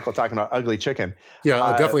Doc Michael talking about ugly chicken. yeah,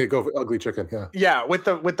 Uh, definitely go for ugly chicken. Yeah, yeah, with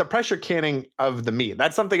the pressure canning of the meat,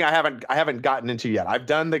 that's something I haven't gotten into yet. I've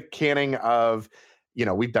done the canning of,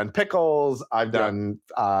 we've done pickles. I've yeah,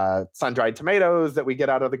 done sun dried tomatoes that we get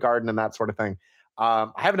out of the garden and that sort of thing. I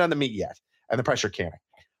haven't done the meat yet and the pressure canning.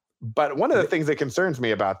 But one of the yeah, things that concerns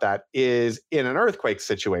me about that is in an earthquake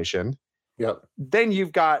situation, yeah, then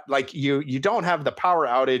you've got like you don't have the power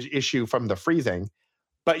outage issue from the freezing,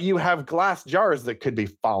 but you have glass jars that could be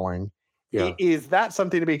falling. yeah. Is that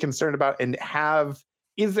something to be concerned about? And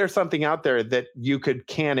is there something out there that you could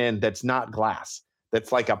can in that's not glass,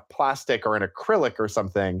 that's like a plastic or an acrylic or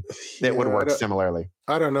something that would Yeah, work similarly?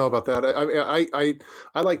 I don't know about that.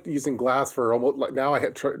 I like using glass for almost like now I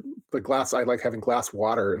had the glass. I like having glass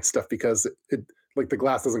water and stuff because it like the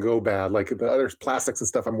glass doesn't go bad. Like the other plastics and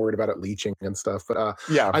stuff, I'm worried about it leaching and stuff. But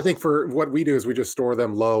Yeah. I think for what we do is we just store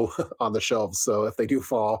them low on the shelves. So if they do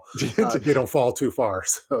fall, they don't fall too far.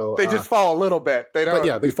 So, They just fall a little bit. They but don't.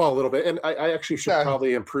 yeah, they fall a little bit. And I actually should Yeah.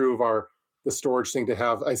 probably improve the storage thing to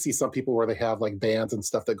have. I see some people where they have like bands and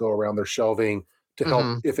stuff that go around their shelving to help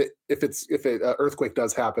Mhm. if it earthquake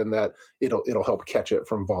does happen that it'll help catch it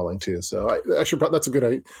from falling too. So I should that's a good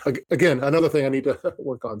idea. Again, another thing I need to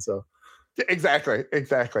work on. So Exactly,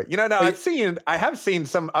 exactly. Now I, I have seen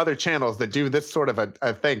some other channels that do this sort of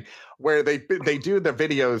a thing where they do the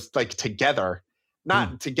videos like together, mm,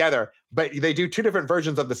 not together, but they do two different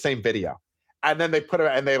versions of the same video, and then they put it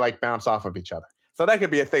and they like bounce off of each other. So that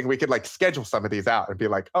could be a thing. We could like schedule some of these out and be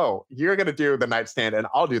like, oh, you're gonna do the nightstand and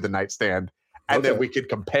I'll do the nightstand, and then okay, we could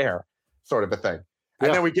compare, sort of a thing. And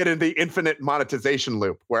yeah, then we get into the infinite monetization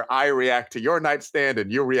loop where I react to your nightstand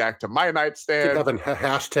and you react to my keep nightstand. having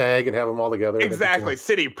hashtag and have them all together. That'd be Exactly. cool.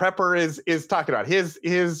 City Prepper is talking about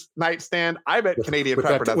his nightstand. I bet Canadian With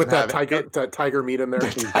Prepper doesn't with have it. that tiger meat in there.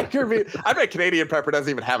 Tiger meat. I bet Canadian Prepper doesn't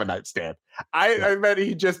even have a nightstand. Yeah. I bet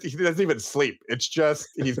he doesn't even sleep. It's just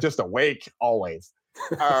he's just awake always.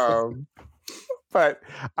 Um, but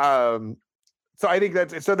so I think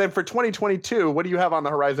that's so. Then for 2022, what do you have on the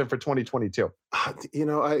horizon for 2022?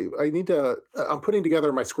 I need to. I'm putting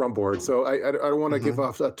together my Scrum board, so I don't want to give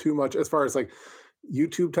Mhm. off too much as far as like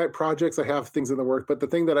YouTube type projects. I have things in the work, but the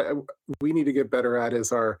thing that we need to get better at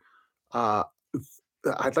is our. Uh,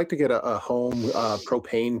 I'd like to get a home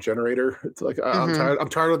propane generator. It's like I'm Mhm. tired. I'm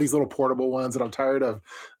tired of these little portable ones, and I'm tired of.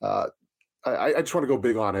 Uh, I just want to go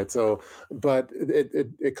big on it. So, but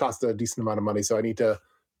it costs a decent amount of money, so I need to.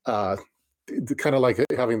 Uh, Kind of like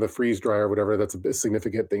having the freeze dryer or whatever. That's a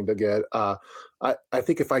significant thing to get. I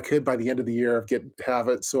think if I could by the end of the year have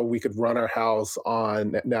it so we could run our house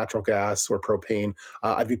on natural gas or propane,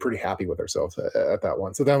 I'd be pretty happy with ourselves at that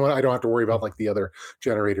one. So then I don't have to worry about like the other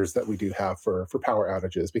generators that we do have for power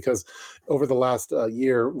outages because over the last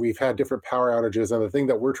year we've had different power outages, and the thing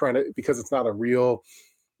that we're trying to because it's not a real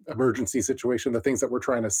emergency situation. The things that we're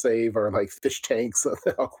trying to save are like fish tanks,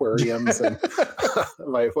 aquariums, and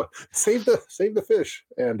like save the fish.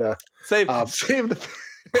 And um, Save the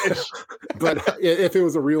fish. but if it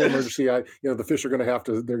was a real emergency, the fish are going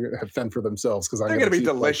to they're going to have fend for themselves because I'm They're going going to to be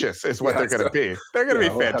keep like delicious, is what yeah, they're going to so, be. They're going to yeah,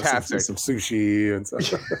 be we'll have fantastic. some sushi and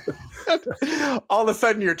stuff. All of a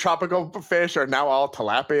sudden, your tropical fish are now all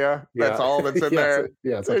tilapia. Yeah, That's all that's in yeah, there.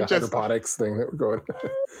 it's like They're a just hydroponics thing that we're going.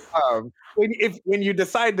 when you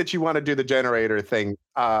decide that you want to do the generator thing,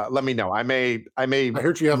 let me know. I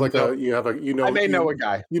heard you have like know I may know a you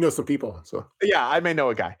guy. know some people, so Yeah, I may know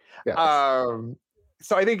a guy. yeah,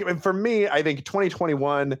 So I think, and for me, I think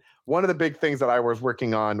 2021, one of the big things that I was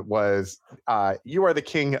working on was you are the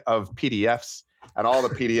king of PDFs and all the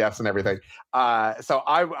PDFs and everything. So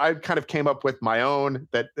I kind of came up with my own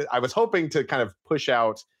that I was hoping to kind of push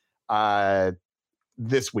out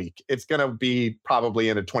this week. It's going to be probably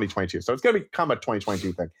into 2022. So it's going to become a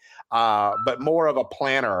 2022 thing, but more of a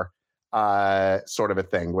planner sort of a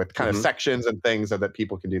thing with kind of hmm sections and things so that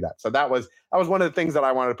people can do that. So that was one of the things that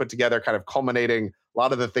I wanted to put together, kind of culminating a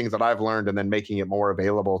lot of the things that I've learned and then making it more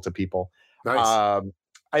available to people. nice.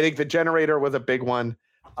 I think the generator was a big one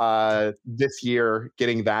this year,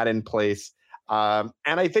 getting that in place. And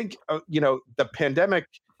I think the pandemic,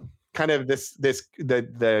 kind of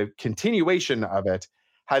the continuation of it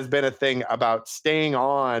has been a thing about staying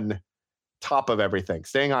on top of everything,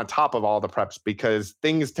 staying on top of all the preps because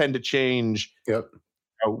things tend to change Yep.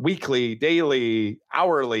 weekly, daily,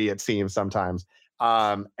 hourly, it seems sometimes.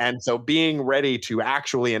 And so being ready to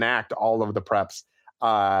actually enact all of the preps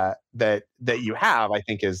that you have, I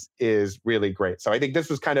think is really great. So I think this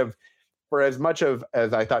was kind of, for as much of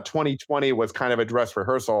as I thought 2020 was kind of a dress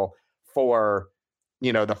rehearsal for,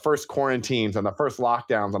 the first quarantines and the first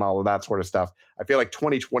lockdowns and all of that sort of stuff. I feel like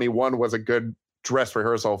 2021 was a good dress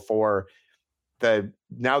rehearsal for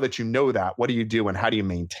now that you know that, what do you do and how do you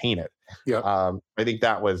maintain it? Yeah. I think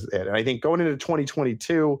that was it. And I think going into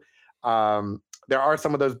 2022, there are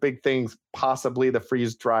some of those big things, possibly the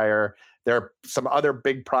freeze dryer. There are some other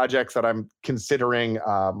big projects that I'm considering.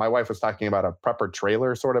 My wife was talking about a prepper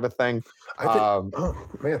trailer sort of a thing. Oh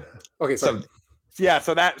man. Okay. Sorry.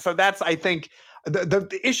 So that's, I think,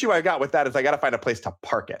 the issue I got with that is I got to find a place to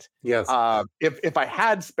park it. Yes. If I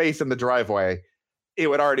had space in the driveway, it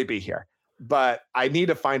would already be here. But I need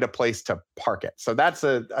to find a place to park it. So that's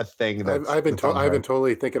a thing that I've been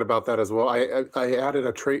totally thinking about that as well. I added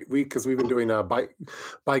a trait week because we've been doing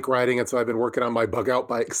bike riding, and so I've been working on my bug out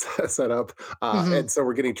bike setup. And so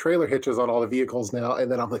we're getting trailer hitches on all the vehicles now.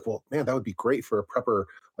 And then I'm like, well, man, that would be great for a prepper,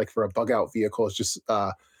 like for a bug out vehicle. It's just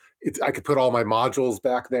I could put all my modules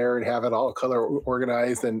back there and have it all color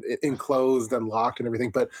organized and enclosed and locked and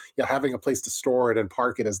everything. But yeah, having a place to store it and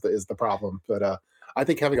park it is the problem. But I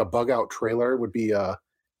think having a bug out trailer would be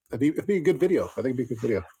it'd be a good video. I think it'd be a good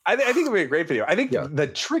video. I think it'd be a great video. I think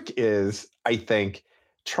the trick is, I think,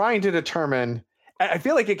 trying to determine. I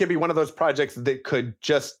feel like it could be one of those projects that could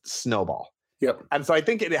just snowball. Yep. And so I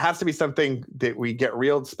think it has to be something that we get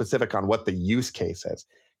real specific on what the use case is,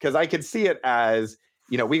 because I could see it as,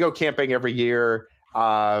 we go camping every year.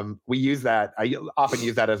 We use that. I often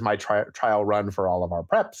use that as my trial run for all of our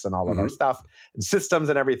preps and all of our stuff and systems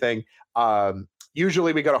and everything.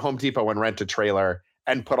 Usually we go to Home Depot and rent a trailer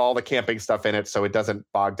and put all the camping stuff in it so it doesn't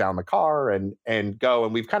bog down the car and go.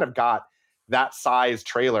 And we've kind of got that size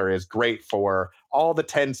trailer is great for all the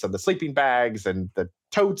tents and the sleeping bags and the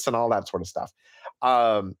totes and all that sort of stuff.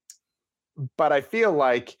 But I feel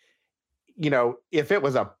like, if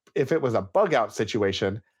it was a bug out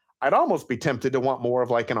situation, I'd almost be tempted to want more of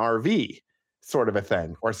like an RV sort of a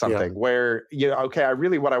thing or something where, okay,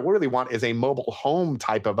 what I really want is a mobile home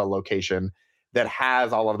type of a location that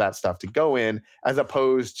has all of that stuff to go in, as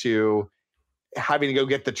opposed to having to go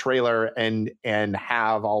get the trailer and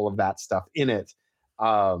have all of that stuff in it.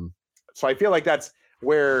 So I feel like that's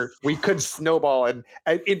where we could snowball, and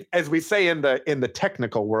as we say in the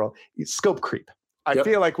technical world, scope creep. I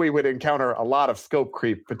feel like we would encounter a lot of scope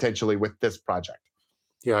creep potentially with this project.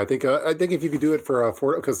 Yeah, I think if you could do it for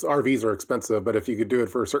because RVs are expensive, but if you could do it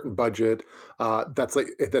for a certain budget,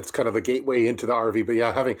 that's kind of a gateway into the RV. But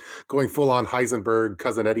yeah, going full on Heisenberg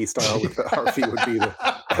Cousin Eddie style with the RV would be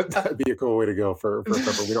that'd be a cool way to go for a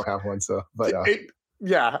prepper. We don't have one, so but I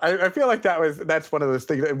feel like that's one of those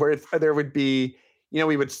things where there would be,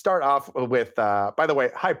 we would start off with. By the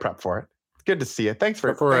way, hi Prep for it. It's good to see you. Thanks for.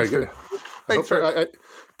 Prep for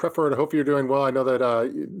it. I hope you're doing well. I know that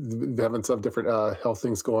you're having some different health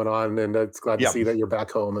things going on, and it's glad to see that you're back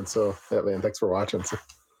home. And so, yeah, man, thanks for watching. So.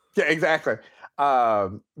 Yeah, exactly. I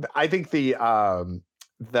think it's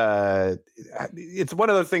one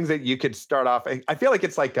of those things that you could start off. I feel like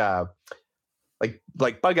it's like bug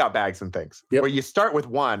out bags and things where you start with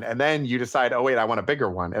one and then you decide, oh wait, I want a bigger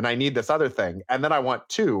one and I need this other thing. And then I want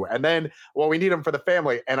two. And then, we need them for the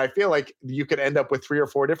family. And I feel like you could end up with 3 or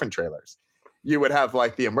 4 different trailers. You would have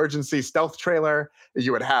like the emergency stealth trailer.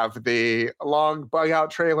 You would have the long bug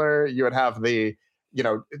out trailer. You would have the,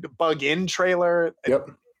 bug in trailer.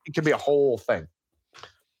 Yep. It could be a whole thing.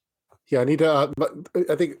 Yeah, I need to.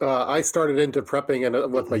 I think I started into prepping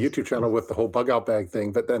and with my YouTube channel with the whole bug out bag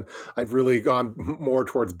thing, but then I've really gone more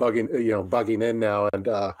towards bugging in now, and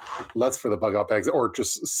less for the bug out bags, or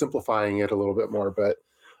just simplifying it a little bit more. But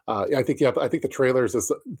I think the trailers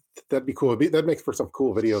that'd be cool. That makes for some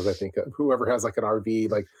cool videos. I think whoever has like an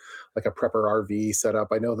RV, like a prepper RV setup.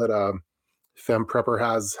 I know that Fem Prepper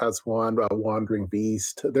has one. Wandering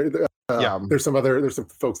Beast. There's some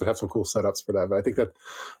folks that have some cool setups for that. But I think that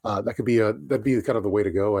that'd be kind of the way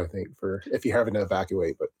to go. I think for if you're having to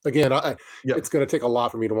evacuate. But again, it's going to take a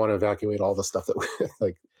lot for me to want to evacuate all the stuff that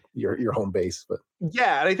like your home base. But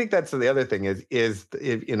yeah, and I think that's the other thing is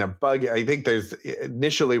in a bug. I think there's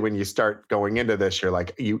initially when you start going into this, you're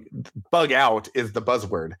like bug out is the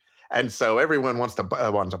buzzword. And so everyone wants a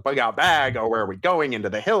bug out bag, or where are we going, into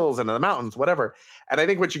the hills, into the mountains, whatever. And I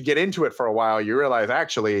think once you get into it for a while, you realize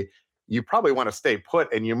actually you probably want to stay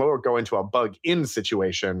put and you more go into a bug in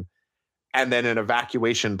situation and then an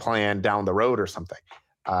evacuation plan down the road or something,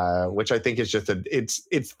 which I think is just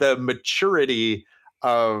it's the maturity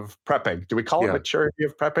of prepping. Do we call it maturity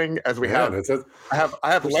of prepping? As we have, I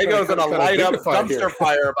have Legos and a light up dumpster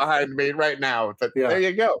fire behind me right now. But there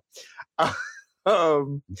you go.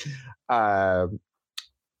 um, uh,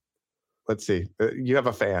 let's see. You have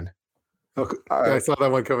a fan. Okay. Yeah, I saw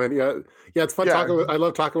that one come in. Yeah, yeah, it's fun Yeah. talking with. I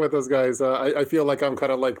love talking with those guys. I feel like I'm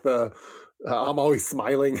kind of like the. I'm always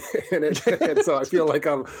smiling in it, and so I feel like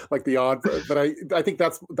I'm like the odd. But I think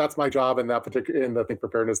that's my job in that particular in the Think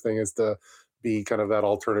Preparedness thing is to be kind of that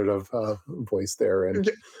alternative voice there and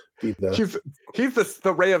be the. He's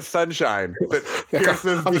the ray of sunshine that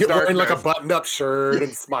pierces I'm the wearing like a darkness. button-up shirt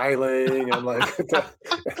and smiling and like, and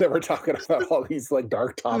then we're talking about all these like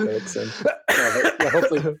dark topics and yeah,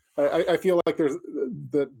 hopefully I feel like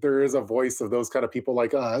there is a voice of those kind of people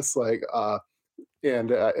like us, like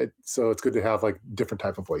and so it's good to have like different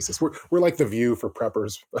type of voices. We're like the View for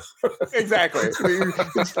preppers. Exactly.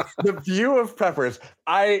 The View of preppers.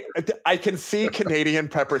 I can see Canadian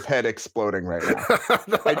Prepper's head exploding right now.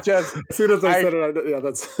 I just as soon as I said it, yeah,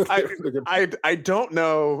 that's. I don't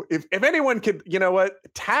know if anyone could, you know what,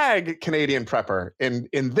 tag Canadian Prepper in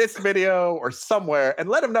this video or somewhere and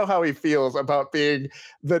let him know how he feels about being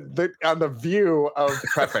the on the View of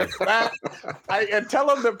prepping. And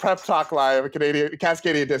tell him that Prep Talk Live,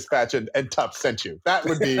 Cascadian Dispatch, and Tup sent you. That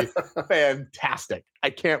would be fantastic. I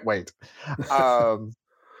can't wait. Oh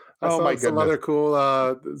my goodness! Some other cool,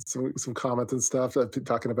 some comments and stuff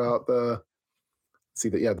talking about the. See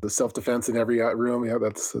that, yeah, the self-defense in every room. Yeah,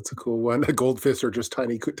 that's a cool one. The goldfish are just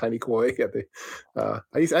tiny koi. Yeah,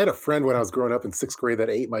 I had a friend when I was growing up in 6th grade that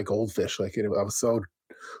ate my goldfish. Like, I was so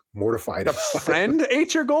mortified. A friend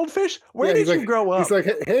ate your goldfish? Where did you grow up? He's like,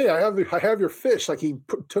 hey, I have your fish. Like, he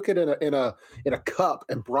took it in a cup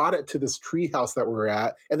and brought it to this tree house that we were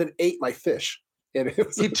at, and then ate my fish. And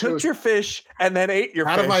he took your fish and then ate your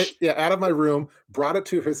fish out of my room, brought it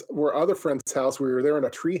to our other friend's house. We were there in a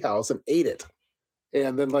tree house and ate it.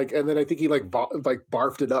 And then I think he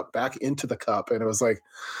barfed it up back into the cup, and it was like,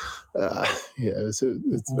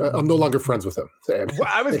 I'm no longer friends with him. And, well,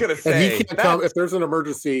 I was gonna say, and he can't come if there's an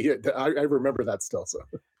emergency. I remember that still. So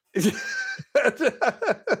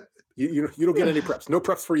you don't get any preps. No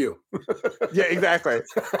preps for you. Yeah, exactly.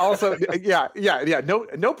 Also, yeah.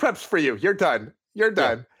 No preps for you. You're done. You're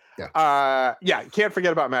done. Yeah. Can't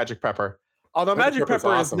forget about Magic Prepper. Although Magic Prepper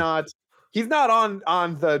awesome. Is not. He's not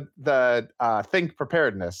on the Think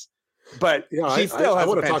Preparedness, but he still has. I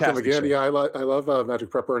want to talk to him again. Show. Yeah, I love Magic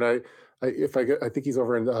Prepper, and I think he's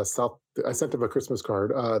over in South. I sent him a Christmas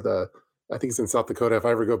card. I think he's in South Dakota. If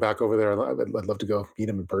I ever go back over there, I'd love to go meet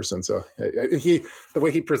him in person. So the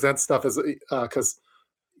way he presents stuff is because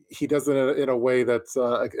he does it in a way that's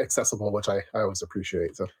accessible, which I always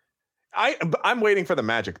appreciate. So I'm waiting for the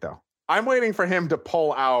magic though. I'm waiting for him to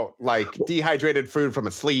pull out like dehydrated food from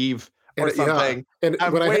a sleeve. Or something. Yeah. And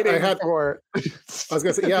I'm waiting for. I was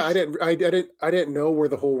gonna say, yeah, I didn't know where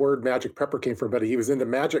the whole word Magic Prepper came from, but he was into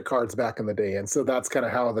magic cards back in the day, and so that's kind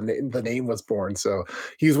of how the name was born. So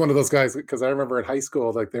he's one of those guys because I remember in high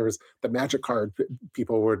school, like there was the magic card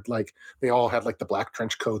people would like they all had like the black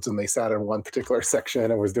trench coats and they sat in one particular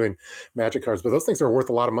section and was doing magic cards. But those things are worth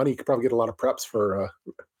a lot of money. You could probably get a lot of preps for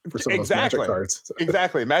some of those magic cards. So.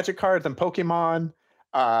 Exactly, magic cards and Pokemon.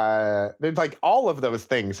 Like all of those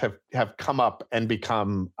things have come up and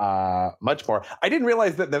become much more. I didn't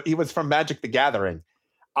realize that he was from Magic the Gathering.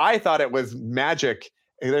 I thought it was Magic.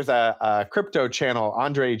 There's a crypto channel,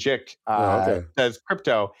 Andre Jick does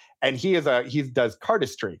crypto, and he does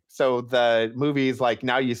cardistry. So the movies like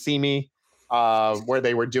Now You See Me, where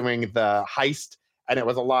they were doing the heist, and it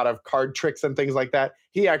was a lot of card tricks and things like that.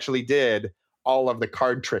 He actually did all of the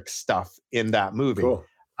card trick stuff in that movie. Cool.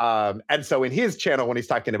 And so in his channel, when he's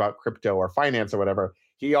talking about crypto or finance or whatever,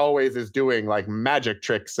 he always is doing like magic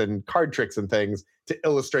tricks and card tricks and things to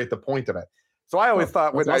illustrate the point of it. So I always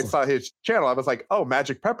thought when I saw his channel, I was like, oh,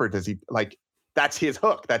 Magic Prepper, does he like, that's his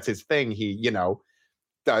hook. That's his thing. He,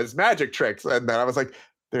 does magic tricks. And then I was like,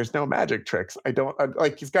 there's no magic tricks.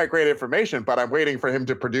 He's got great information, but I'm waiting for him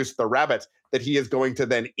to produce the rabbit that he is going to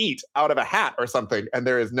then eat out of a hat or something. And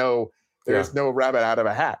there's no rabbit out of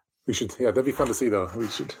a hat. We should, that'd be fun to see though. We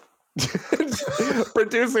should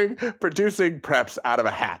producing preps out of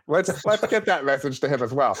a hat. Let's get that message to him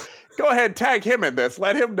as well. Go ahead, tag him in this.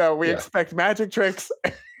 Let him know we expect magic tricks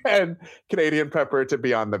and Canadian Prepper to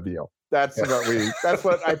be on the View. That's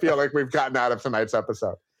what I feel like we've gotten out of tonight's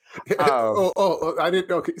episode. I didn't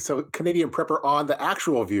know. Okay, so Canadian Prepper on the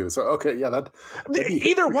actual View. So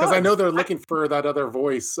either one, because I know they're looking for that other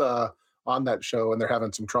voice on that show, and they're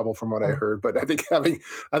having some trouble from what I heard. But I think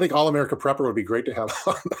All America Prepper would be great to have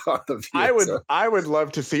on the View. I would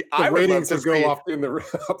love to see. The ratings would go off in the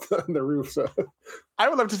roof. So I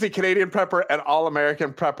would love to see Canadian Prepper and All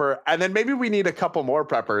American Prepper, and then maybe we need a couple more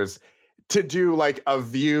preppers to do like a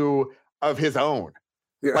View of his own.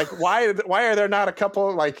 Yeah. Like, why are there not a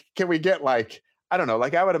couple? Like, can we get like, I don't know.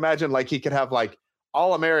 Like, I would imagine like he could have like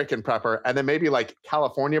all American prepper, and then maybe like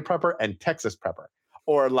California prepper and Texas prepper,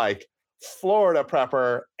 or like Florida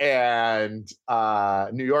prepper and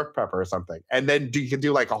New York prepper or something, and then you can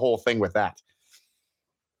do like a whole thing with that.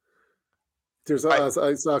 There's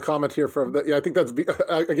I saw a comment here from I think that's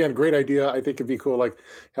again great idea. I think it'd be cool, like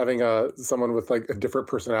having someone with like different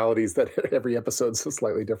personalities that every episode's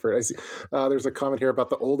slightly different. I see there's a comment here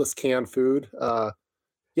about the oldest canned food.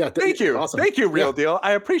 Thank you, awesome. Thank you, Real Deal.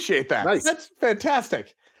 I appreciate that. Nice. That's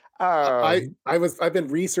fantastic. I've been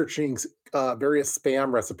researching various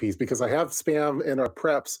Spam recipes because I have Spam in our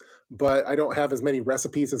preps, but I don't have as many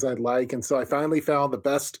recipes as I'd like, and so I finally found the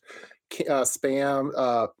best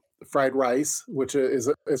Spam fried rice, which is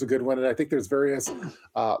a good one. And I think there's various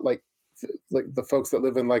like the folks that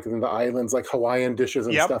live in like in the islands, like Hawaiian dishes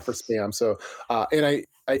and stuff for Spam. So and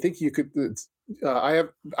I think you could I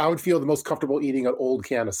would feel the most comfortable eating an old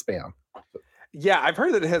can of Spam. Yeah, I've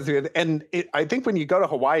heard that it has good, and I think when you go to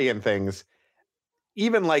Hawaii and things,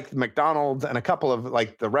 even like McDonald's and a couple of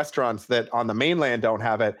like the restaurants that on the mainland don't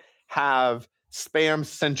have it, have Spam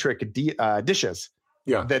centric dishes.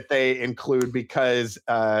 Yeah, that they include because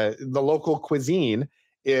the local cuisine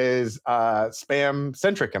is Spam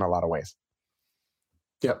centric in a lot of ways.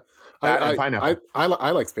 Yeah, I like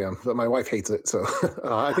Spam, but my wife hates it. So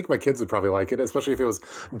I think my kids would probably like it, especially if it was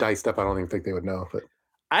diced up. I don't even think they would know. But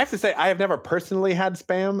I have to say, I have never personally had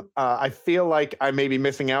Spam. I feel like I may be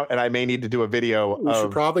missing out, and I may need to do a video. We should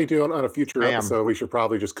probably do on a future Spam. episode. We should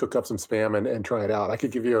probably just cook up some Spam and try it out. I could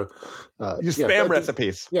give you Spam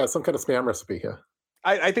recipes. Yeah, some kind of Spam recipe. Yeah.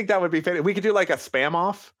 I think that would be fantastic. We could do like a Spam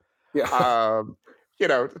off. Yeah.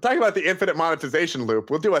 Talking about the infinite monetization loop,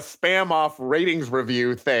 we'll do a Spam off ratings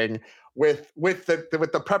review thing with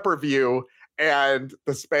the prepper view and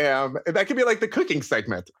the Spam. And that could be like the cooking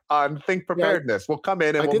segment on Think Preparedness. We'll come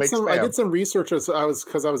in and we'll make Spam. I did some research because I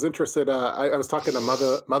was interested. I was talking to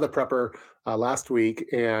Mother Prepper last week,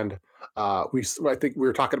 and I think we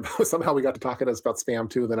were talking about somehow we got to talking about Spam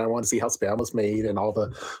too. Then I wanted to see how Spam was made and all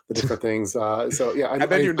the different things. So yeah, and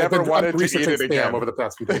then you never wanted to eat it again over the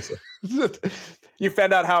past few days. You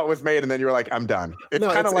found out how it was made, and then you were like, "I'm done." It's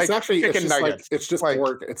kind of like chicken nuggets. It's just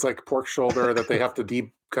pork. It's like pork shoulder that they have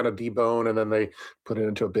to kind of debone, and then they put it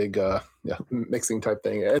into a big mixing type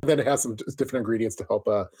thing, and then it has some different ingredients to help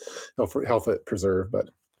it preserve. But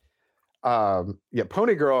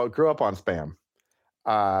Pony Girl grew up on Spam.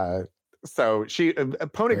 So she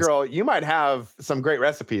Pony Girl, you might have some great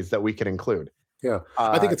recipes that we could include. Yeah,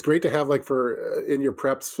 I think it's great to have like for in your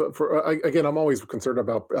preps for again, I'm always concerned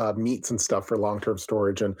about meats and stuff for long-term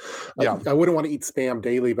storage, and I wouldn't want to eat Spam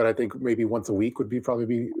daily, but I think maybe once a week would probably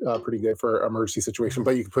be pretty good for emergency situation.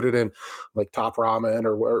 But you can put it in like top ramen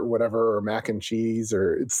or whatever, or mac and cheese,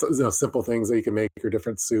 or it's simple things that you can make your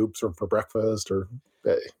different soups or for breakfast, or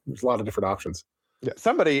there's a lot of different options. Yeah,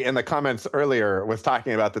 somebody in the comments earlier was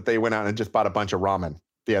talking about that they went out and just bought a bunch of ramen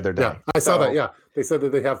the other day. Yeah, I saw that. Yeah, they said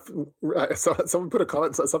that they have. I saw someone put a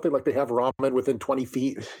comment something like they have ramen within 20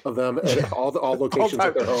 feet of them at all locations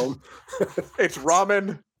at their home. It's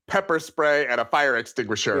ramen, pepper spray, and a fire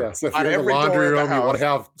extinguisher. Yeah, so if you're in the laundry room, you want to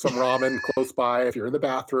have some ramen close by. If you're in the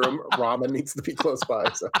bathroom, ramen needs to be close by.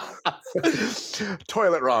 So.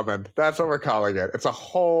 Toilet ramen. That's what we're calling it. It's a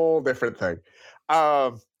whole different thing.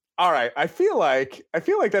 All right, I feel like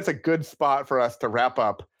that's a good spot for us to wrap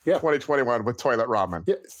up 2021 with toilet ramen.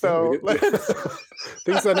 Yeah, so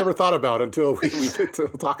things I never thought about until we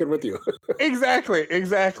talking with you. Exactly.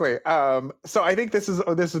 So I think this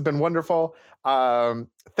has been wonderful.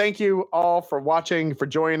 Thank you all for watching, for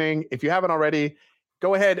joining. If you haven't already,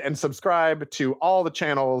 go ahead and subscribe to all the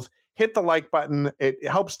channels. Hit the like button. It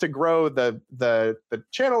helps to grow the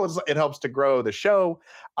channel. It helps to grow the show.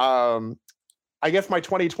 I guess my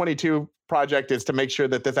 2022 project is to make sure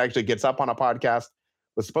that this actually gets up on a podcast.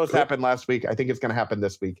 It was supposed to happen last week. I think it's going to happen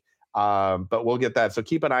this week, but we'll get that. So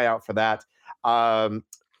keep an eye out for that.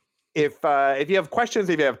 If you have questions,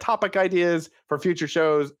 if you have topic ideas for future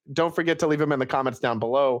shows, don't forget to leave them in the comments down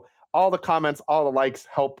below. All the comments, all the likes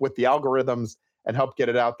help with the algorithms and help get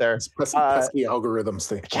it out there. Pesky algorithms.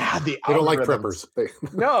 They don't like preppers.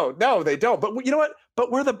 No, they don't. But you know what? But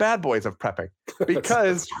we're the bad boys of prepping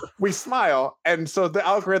because we smile, and so the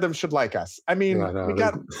algorithm should like us. I mean,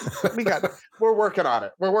 we're working on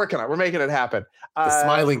it. We're making it happen. The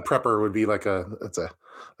smiling prepper would be like a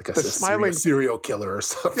smiling serial killer or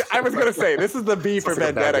something. I was going to say this is the V for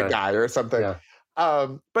Vendetta guy or something. Yeah.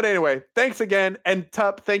 But anyway, thanks again. And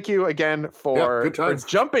Tup, thank you again for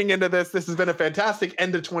jumping into this. This has been a fantastic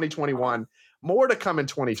end of 2021. More to come in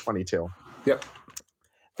 2022. Yep.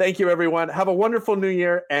 Thank you, everyone. Have a wonderful New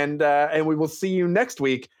Year, and we will see you next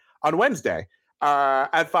week on Wednesday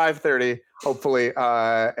at 5:30, hopefully.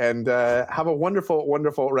 And have a wonderful,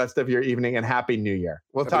 wonderful rest of your evening, and Happy New Year.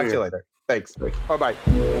 We'll talk to you later. Thanks.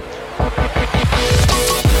 Bye-bye.